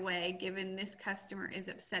right away given this customer is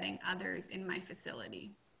upsetting others in my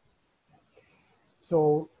facility?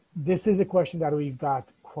 So this is a question that we've got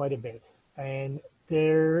quite a bit, and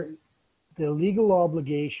the legal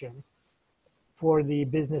obligation for the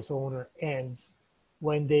business owner ends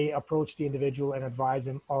when they approach the individual and advise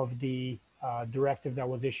him of the directive that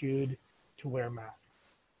was issued to wear masks.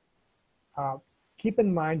 Keep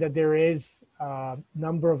in mind that there is a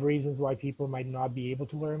number of reasons why people might not be able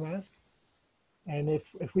to wear a mask. And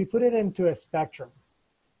if we put it into a spectrum,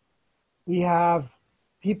 we have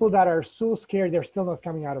people that are so scared they're still not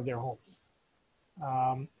coming out of their homes.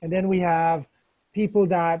 And then we have people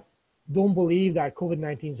that don't believe that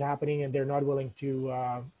COVID-19 is happening and they're not willing to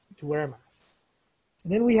wear a mask.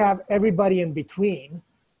 And then we have everybody in between.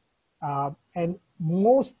 And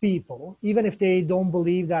most people, even if they don't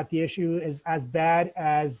believe that the issue is as bad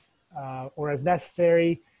as or as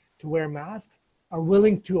necessary to wear masks, are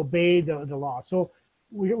willing to obey the law. So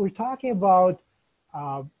we're talking about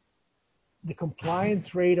the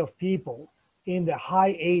compliance rate of people in the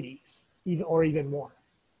high 80s, even more.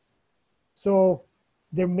 So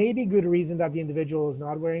there may be good reason that the individual is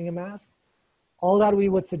not wearing a mask. All that we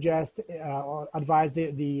would suggest or advise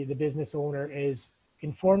the business owner is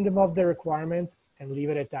inform them of the requirement and leave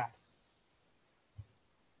it at that.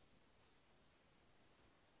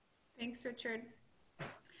 Thanks, Richard.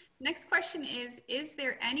 Next question is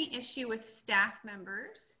there any issue with staff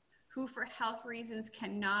members who for health reasons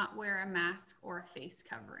cannot wear a mask or a face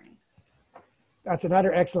covering? That's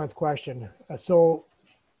another excellent question. So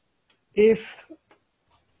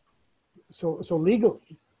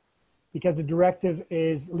legally, because the directive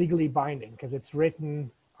is legally binding, because it's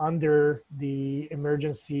written under the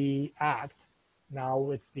Emergency Act, now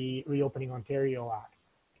it's the Reopening Ontario Act,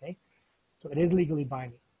 okay? So it is legally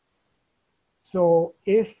binding. So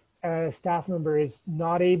if a staff member is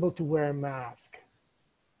not able to wear a mask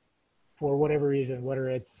for whatever reason, whether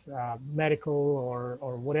it's medical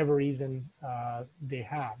or whatever reason they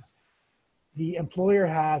have, the employer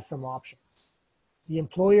has some options. The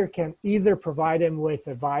employer can either provide them with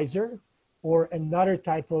a visor or another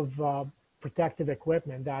type of protective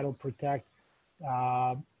equipment that'll protect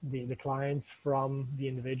the clients from the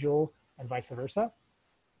individual and vice versa.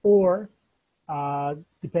 Or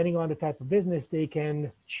depending on the type of business, they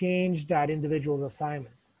can change that individual's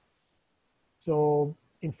assignment. So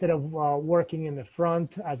instead of working in the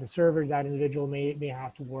front as a server, that individual may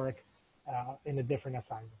have to work in a different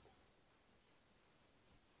assignment.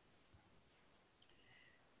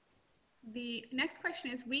 The next question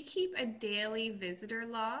is, we keep a daily visitor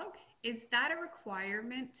log. Is that a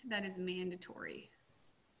requirement that is mandatory?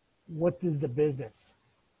 What is the business?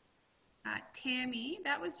 Tammy,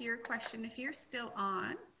 that was your question. If you're still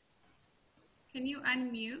on, can you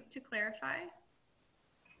unmute to clarify?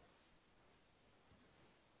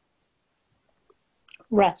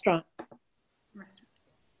 Restaurant.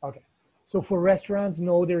 Okay. So for restaurants,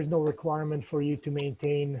 no, there's no requirement for you to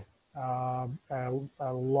maintain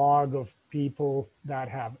a log of people that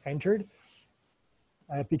have entered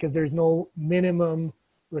because there's no minimum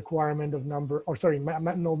requirement of number, or sorry,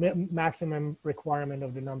 no maximum requirement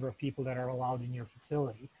of the number of people that are allowed in your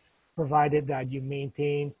facility, provided that you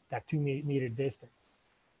maintain that 2-meter distance.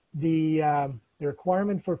 The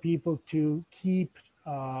requirement for people to keep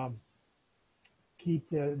the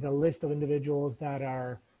list of individuals that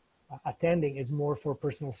are attending is more for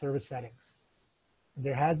personal service settings.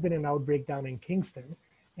 There has been an outbreak down in Kingston,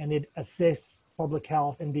 and it assists public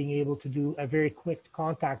health in being able to do a very quick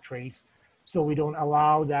contact trace, so we don't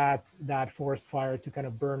allow that forest fire to kind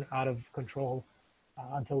of burn out of control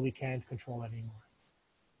until we can't control it anymore.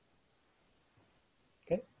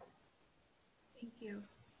 Okay. Thank you.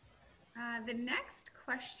 The next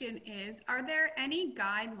question is, are there any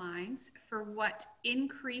guidelines for what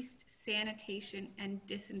increased sanitation and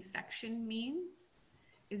disinfection means?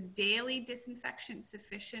 Is daily disinfection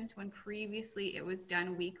sufficient when previously it was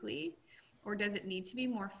done weekly, or does it need to be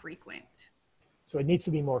more frequent? So it needs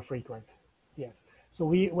to be more frequent, yes. So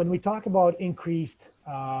when we talk about increased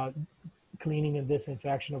cleaning and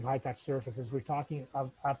disinfection of high-touch surfaces, we're talking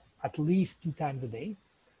of at least 2 times a day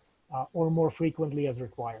or more frequently as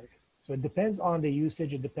required. So it depends on the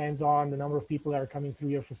usage, it depends on the number of people that are coming through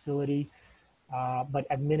your facility, but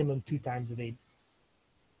at minimum 2 times a day.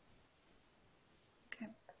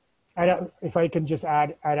 If I can just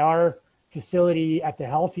add, at our facility at the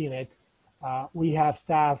health unit, we have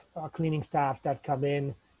staff, cleaning staff that come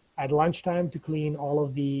in at lunchtime to clean all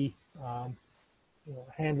of the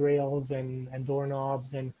handrails and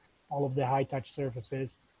doorknobs and all of the high-touch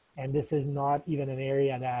surfaces. And this is not even an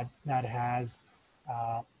area that has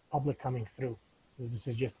public coming through. This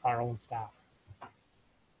is just our own staff.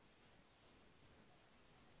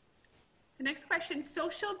 The next question,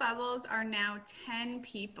 social bubbles are now 10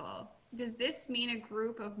 people. Does this mean a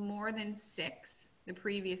group of more than 6, the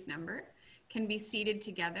previous number, can be seated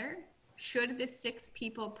together? Should the 6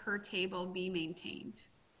 people per table be maintained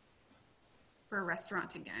for a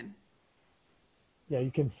restaurant again? Yeah, you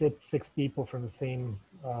can sit 6 people from the same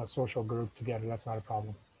social group together. That's not a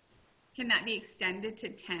problem. Can that be extended to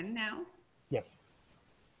 10 now? Yes.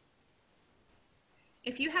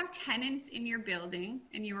 If you have tenants in your building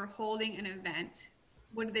and you are holding an event,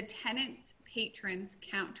 would the tenants' patrons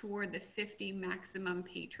count toward the 50 maximum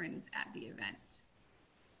patrons at the event?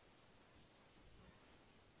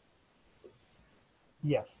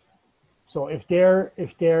 Yes. So if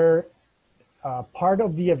they're part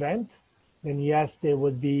of the event, then yes, they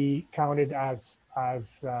would be counted as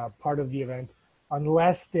part of the event,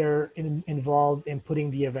 unless they're involved in putting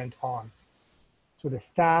the event on. So the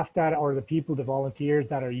staff or the people, the volunteers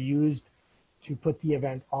that are used to put the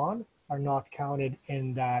event on are not counted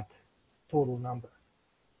in that total number.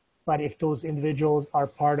 But if those individuals are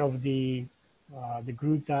part of the the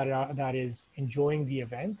group that is enjoying the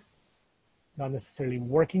event, not necessarily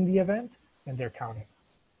working the event, then they're counting.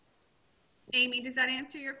 Amy, does that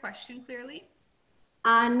answer your question clearly?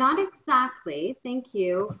 Not exactly. Thank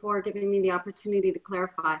you for giving me the opportunity to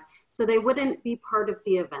clarify. So they wouldn't be part of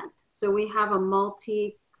the event. So we have a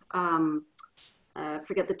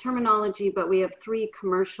forget the terminology, but we have 3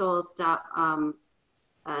 commercial staff,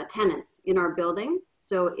 tenants in our building.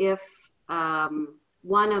 So if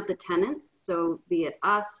one of the tenants, so be it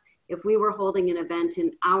us, if we were holding an event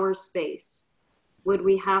in our space, would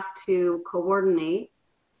we have to coordinate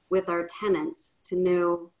with our tenants to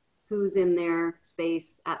know who's in their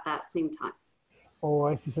space at that same time? Oh,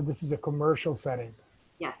 I see. So this is a commercial setting.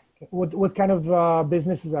 Yes. What kind of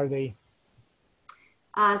businesses are they?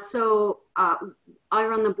 I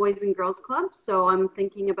run the Boys and Girls Club. So I'm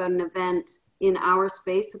thinking about an event in our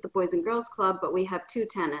space at the Boys and Girls Club, but we have 2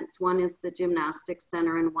 tenants. One is the Gymnastics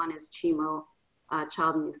Center and one is Chimo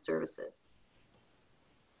Child and Youth Services.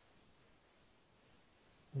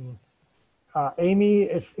 Amy,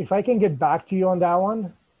 if I can get back to you on that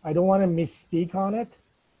one, I don't want to misspeak on it.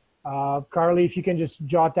 Carly, if you can just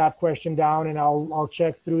jot that question down, and I'll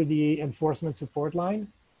check through the enforcement support line,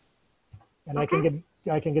 and Okay.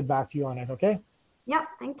 I can get back to you on it. Okay. Yep.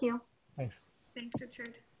 Thank you. Thanks. Thanks,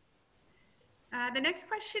 Richard. The next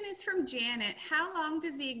question is from Janet. How long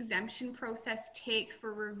does the exemption process take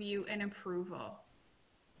for review and approval?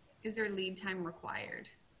 Is there lead time required?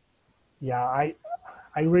 Yeah,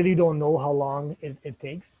 I really don't know how long it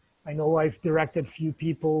takes. I know I've directed few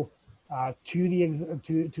people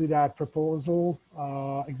to that proposal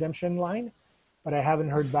exemption line, but I haven't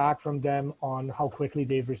heard back from them on how quickly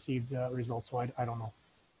they've received results. So I don't know.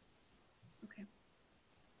 Okay.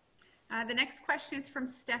 The next question is from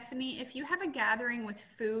Stephanie. If you have a gathering with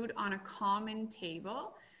food on a common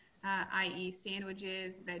table, i.e.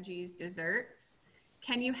 sandwiches, veggies, desserts,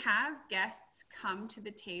 can you have guests come to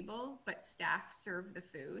the table, but staff serve the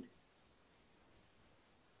food?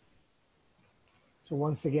 So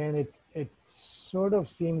once again, it sort of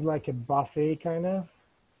seems like a buffet kind of.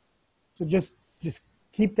 So just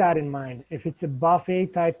keep that in mind. If it's a buffet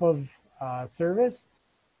type of service,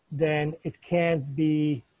 then it can't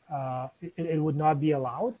be, it would not be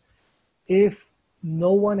allowed. If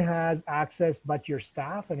no one has access but your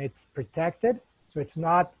staff and it's protected, so it's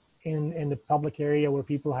not in the public area where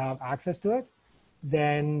people have access to it,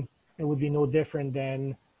 then it would be no different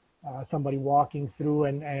than somebody walking through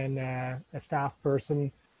and a staff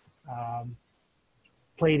person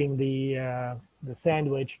plating the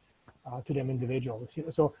sandwich to them individually.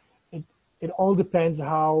 So it all depends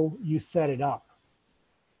how you set it up.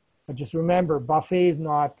 But just remember, buffet is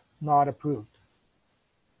not approved.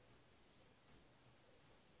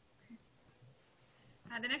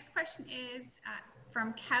 The next question is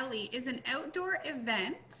from Kelly. Is an outdoor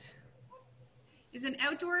event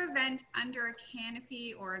under a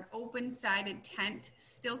canopy or an open-sided tent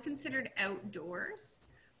still considered outdoors?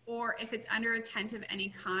 Or if it's under a tent of any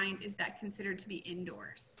kind, is that considered to be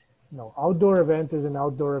indoors? No, outdoor event is an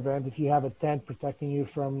outdoor event. If you have a tent protecting you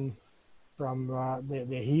from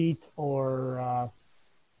the heat or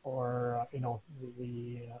you know,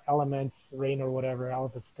 the elements, rain or whatever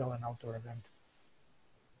else, it's still an outdoor event.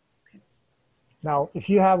 Okay. Now, if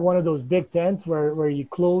you have one of those big tents where you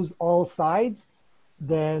close all sides,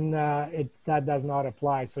 then that does not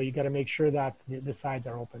apply. So you got to make sure that the sides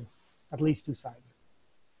are open, at least 2 sides.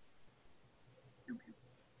 Okay.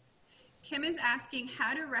 Kim is asking,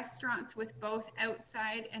 how do restaurants with both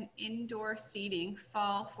outside and indoor seating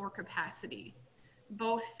fall for capacity?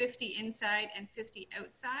 Both 50 inside and 50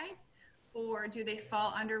 outside? Or do they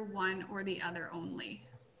fall under one or the other only?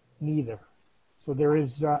 Neither. So there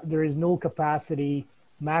is no capacity,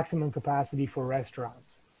 maximum capacity for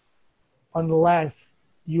restaurants, unless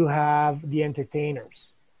you have the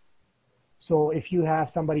entertainers. So if you have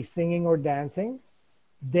somebody singing or dancing,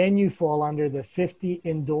 then you fall under the 50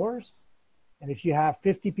 indoors. And if you have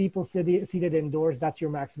 50 people seated indoors, that's your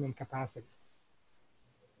maximum capacity.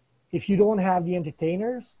 If you don't have the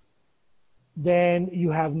entertainers, then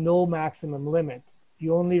you have no maximum limit. The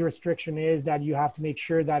only restriction is that you have to make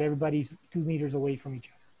sure that everybody's 2 meters away from each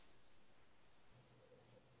other.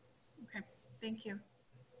 Okay, thank you.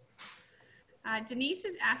 Denise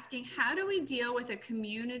is asking, how do we deal with a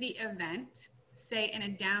community event, say in a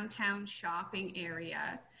downtown shopping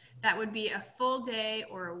area, that would be a full day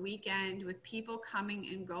or a weekend with people coming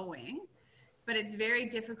and going, but it's very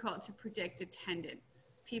difficult to predict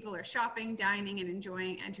attendance? People are shopping, dining, and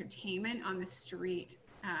enjoying entertainment on the street,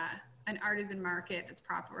 an artisan market that's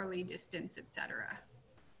properly distanced, etc.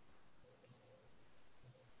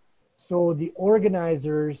 So the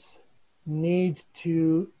organizers need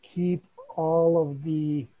to keep all of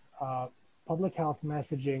the public health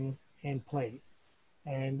messaging in play.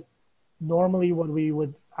 And normally what we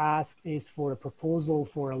would ask is for a proposal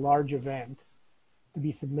for a large event to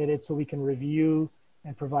be submitted so we can review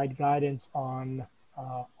and provide guidance on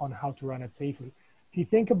how to run it safely. If you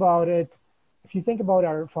think about it, if you think about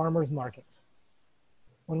our farmers markets,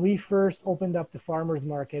 when we first opened up the farmers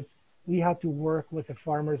markets, we had to work with the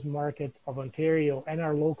Farmers Market of Ontario and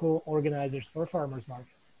our local organizers for farmers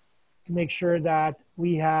markets to make sure that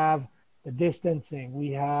we have the distancing, we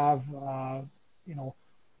have, you know,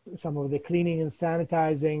 some of the cleaning and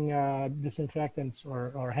sanitizing disinfectants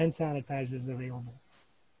or hand sanitizers available.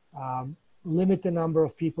 Limit the number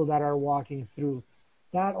of people that are walking through.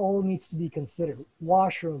 That all needs to be considered.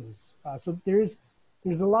 Washrooms. So there's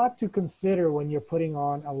a lot to consider when you're putting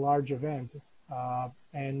on a large event.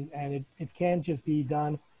 And it can't just be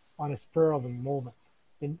done on a spur of the moment.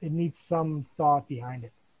 It needs some thought behind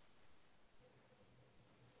it.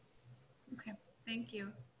 Okay, thank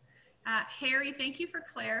you. Harry, thank you for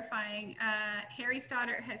clarifying. Harry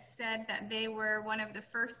Stoddart has said that they were one of the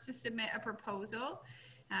first to submit a proposal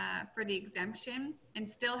for the exemption and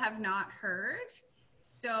still have not heard.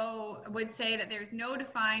 So I would say that there's no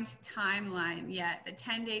defined timeline yet. The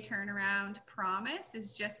 10-day turnaround promise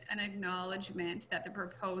is just an acknowledgement that the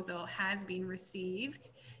proposal has been received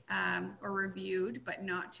or reviewed, but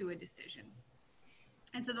not to a decision.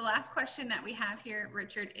 And so the last question that we have here,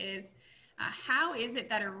 Richard, is how is it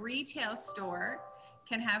that a retail store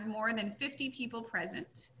can have more than 50 people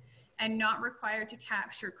present and not required to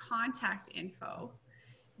capture contact info,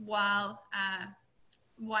 while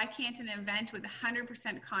why can't an event with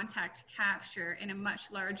 100% contact capture in a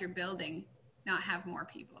much larger building not have more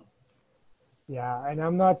people? Yeah, and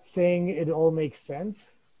I'm not saying it all makes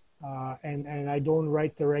sense, and I don't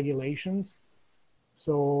write the regulations,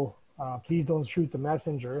 so please don't shoot the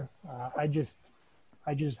messenger. I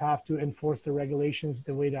just have to enforce the regulations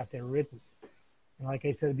the way that they're written. And like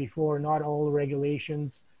I said before, not all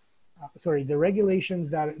regulations, the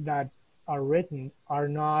regulations that are written are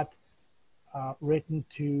not written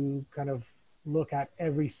to kind of look at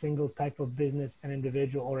every single type of business an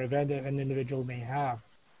individual or event that an individual may have.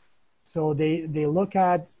 So they look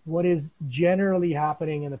at what is generally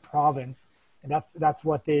happening in the province, and that's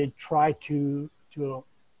what they try to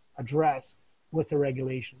address with the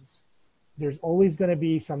regulations. There's always going to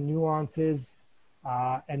be some nuances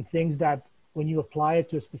and things that when you apply it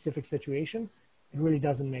to a specific situation, it really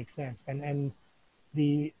doesn't make sense. And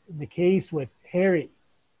the case with Harry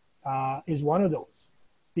is one of those,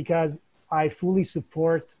 because I fully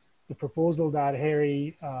support the proposal that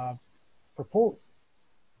Harry proposed.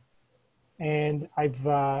 And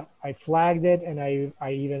I flagged it, and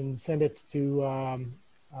I even sent it to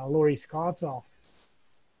Laurie Scott's office.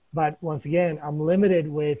 But once again, I'm limited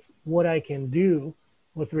with what I can do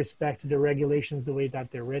with respect to the regulations the way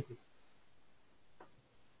that they're written.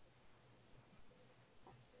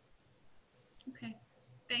 Okay,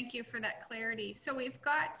 thank you for that clarity. So we've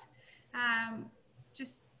got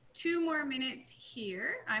just 2 more minutes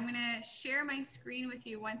here. I'm going to share my screen with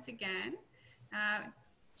you once again,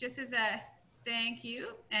 just as a thank you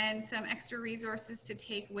and some extra resources to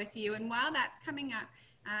take with you. And while that's coming up,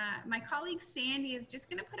 my colleague Sandy is just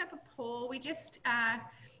going to put up a poll. We just,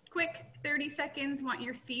 quick 30 seconds, want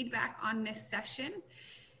your feedback on this session.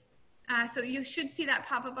 So you should see that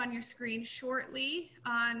pop up on your screen shortly.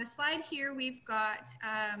 On the slide here, we've got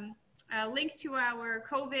a link to our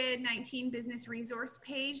COVID-19 business resource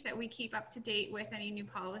page that we keep up to date with any new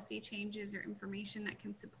policy changes or information that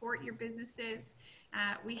can support your businesses.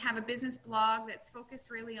 We have a business blog that's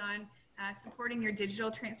focused really on supporting your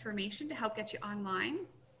digital transformation to help get you online.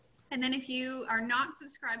 And then if you are not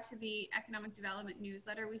subscribed to the Economic Development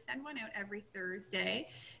newsletter, we send one out every Thursday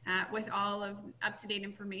with all of up-to-date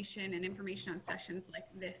information and information on sessions like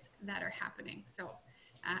this that are happening. So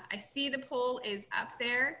I see the poll is up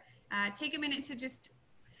there. Take a minute to just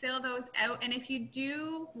fill those out. And if you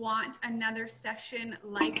do want another session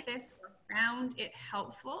like this or found it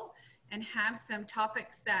helpful and have some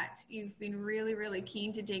topics that you've been really, really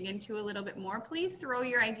keen to dig into a little bit more, please throw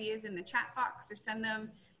your ideas in the chat box or send them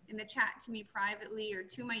in the chat to me privately or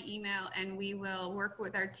to my email, and we will work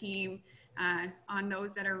with our team on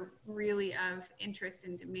those that are really of interest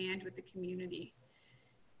and demand with the community.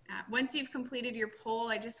 Once you've completed your poll,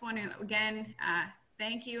 I just want to again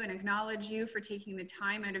thank you and acknowledge you for taking the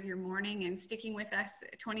time out of your morning and sticking with us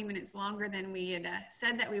 20 minutes longer than we had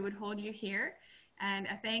said that we would hold you here. And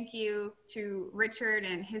a thank you to Richard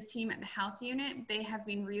and his team at the health unit. They have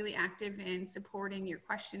been really active in supporting your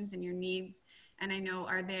questions and your needs, and I know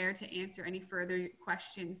are there to answer any further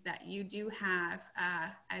questions that you do have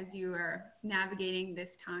as you are navigating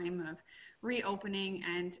this time of reopening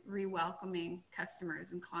and re-welcoming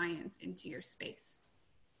customers and clients into your space.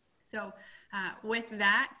 So with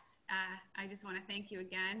that, I just want to thank you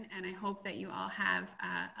again, and I hope that you all have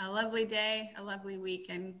a lovely day, a lovely week,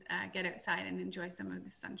 and get outside and enjoy some of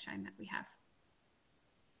the sunshine that we have.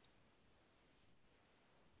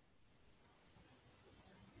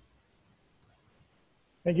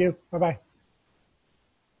 Thank you. Bye-bye.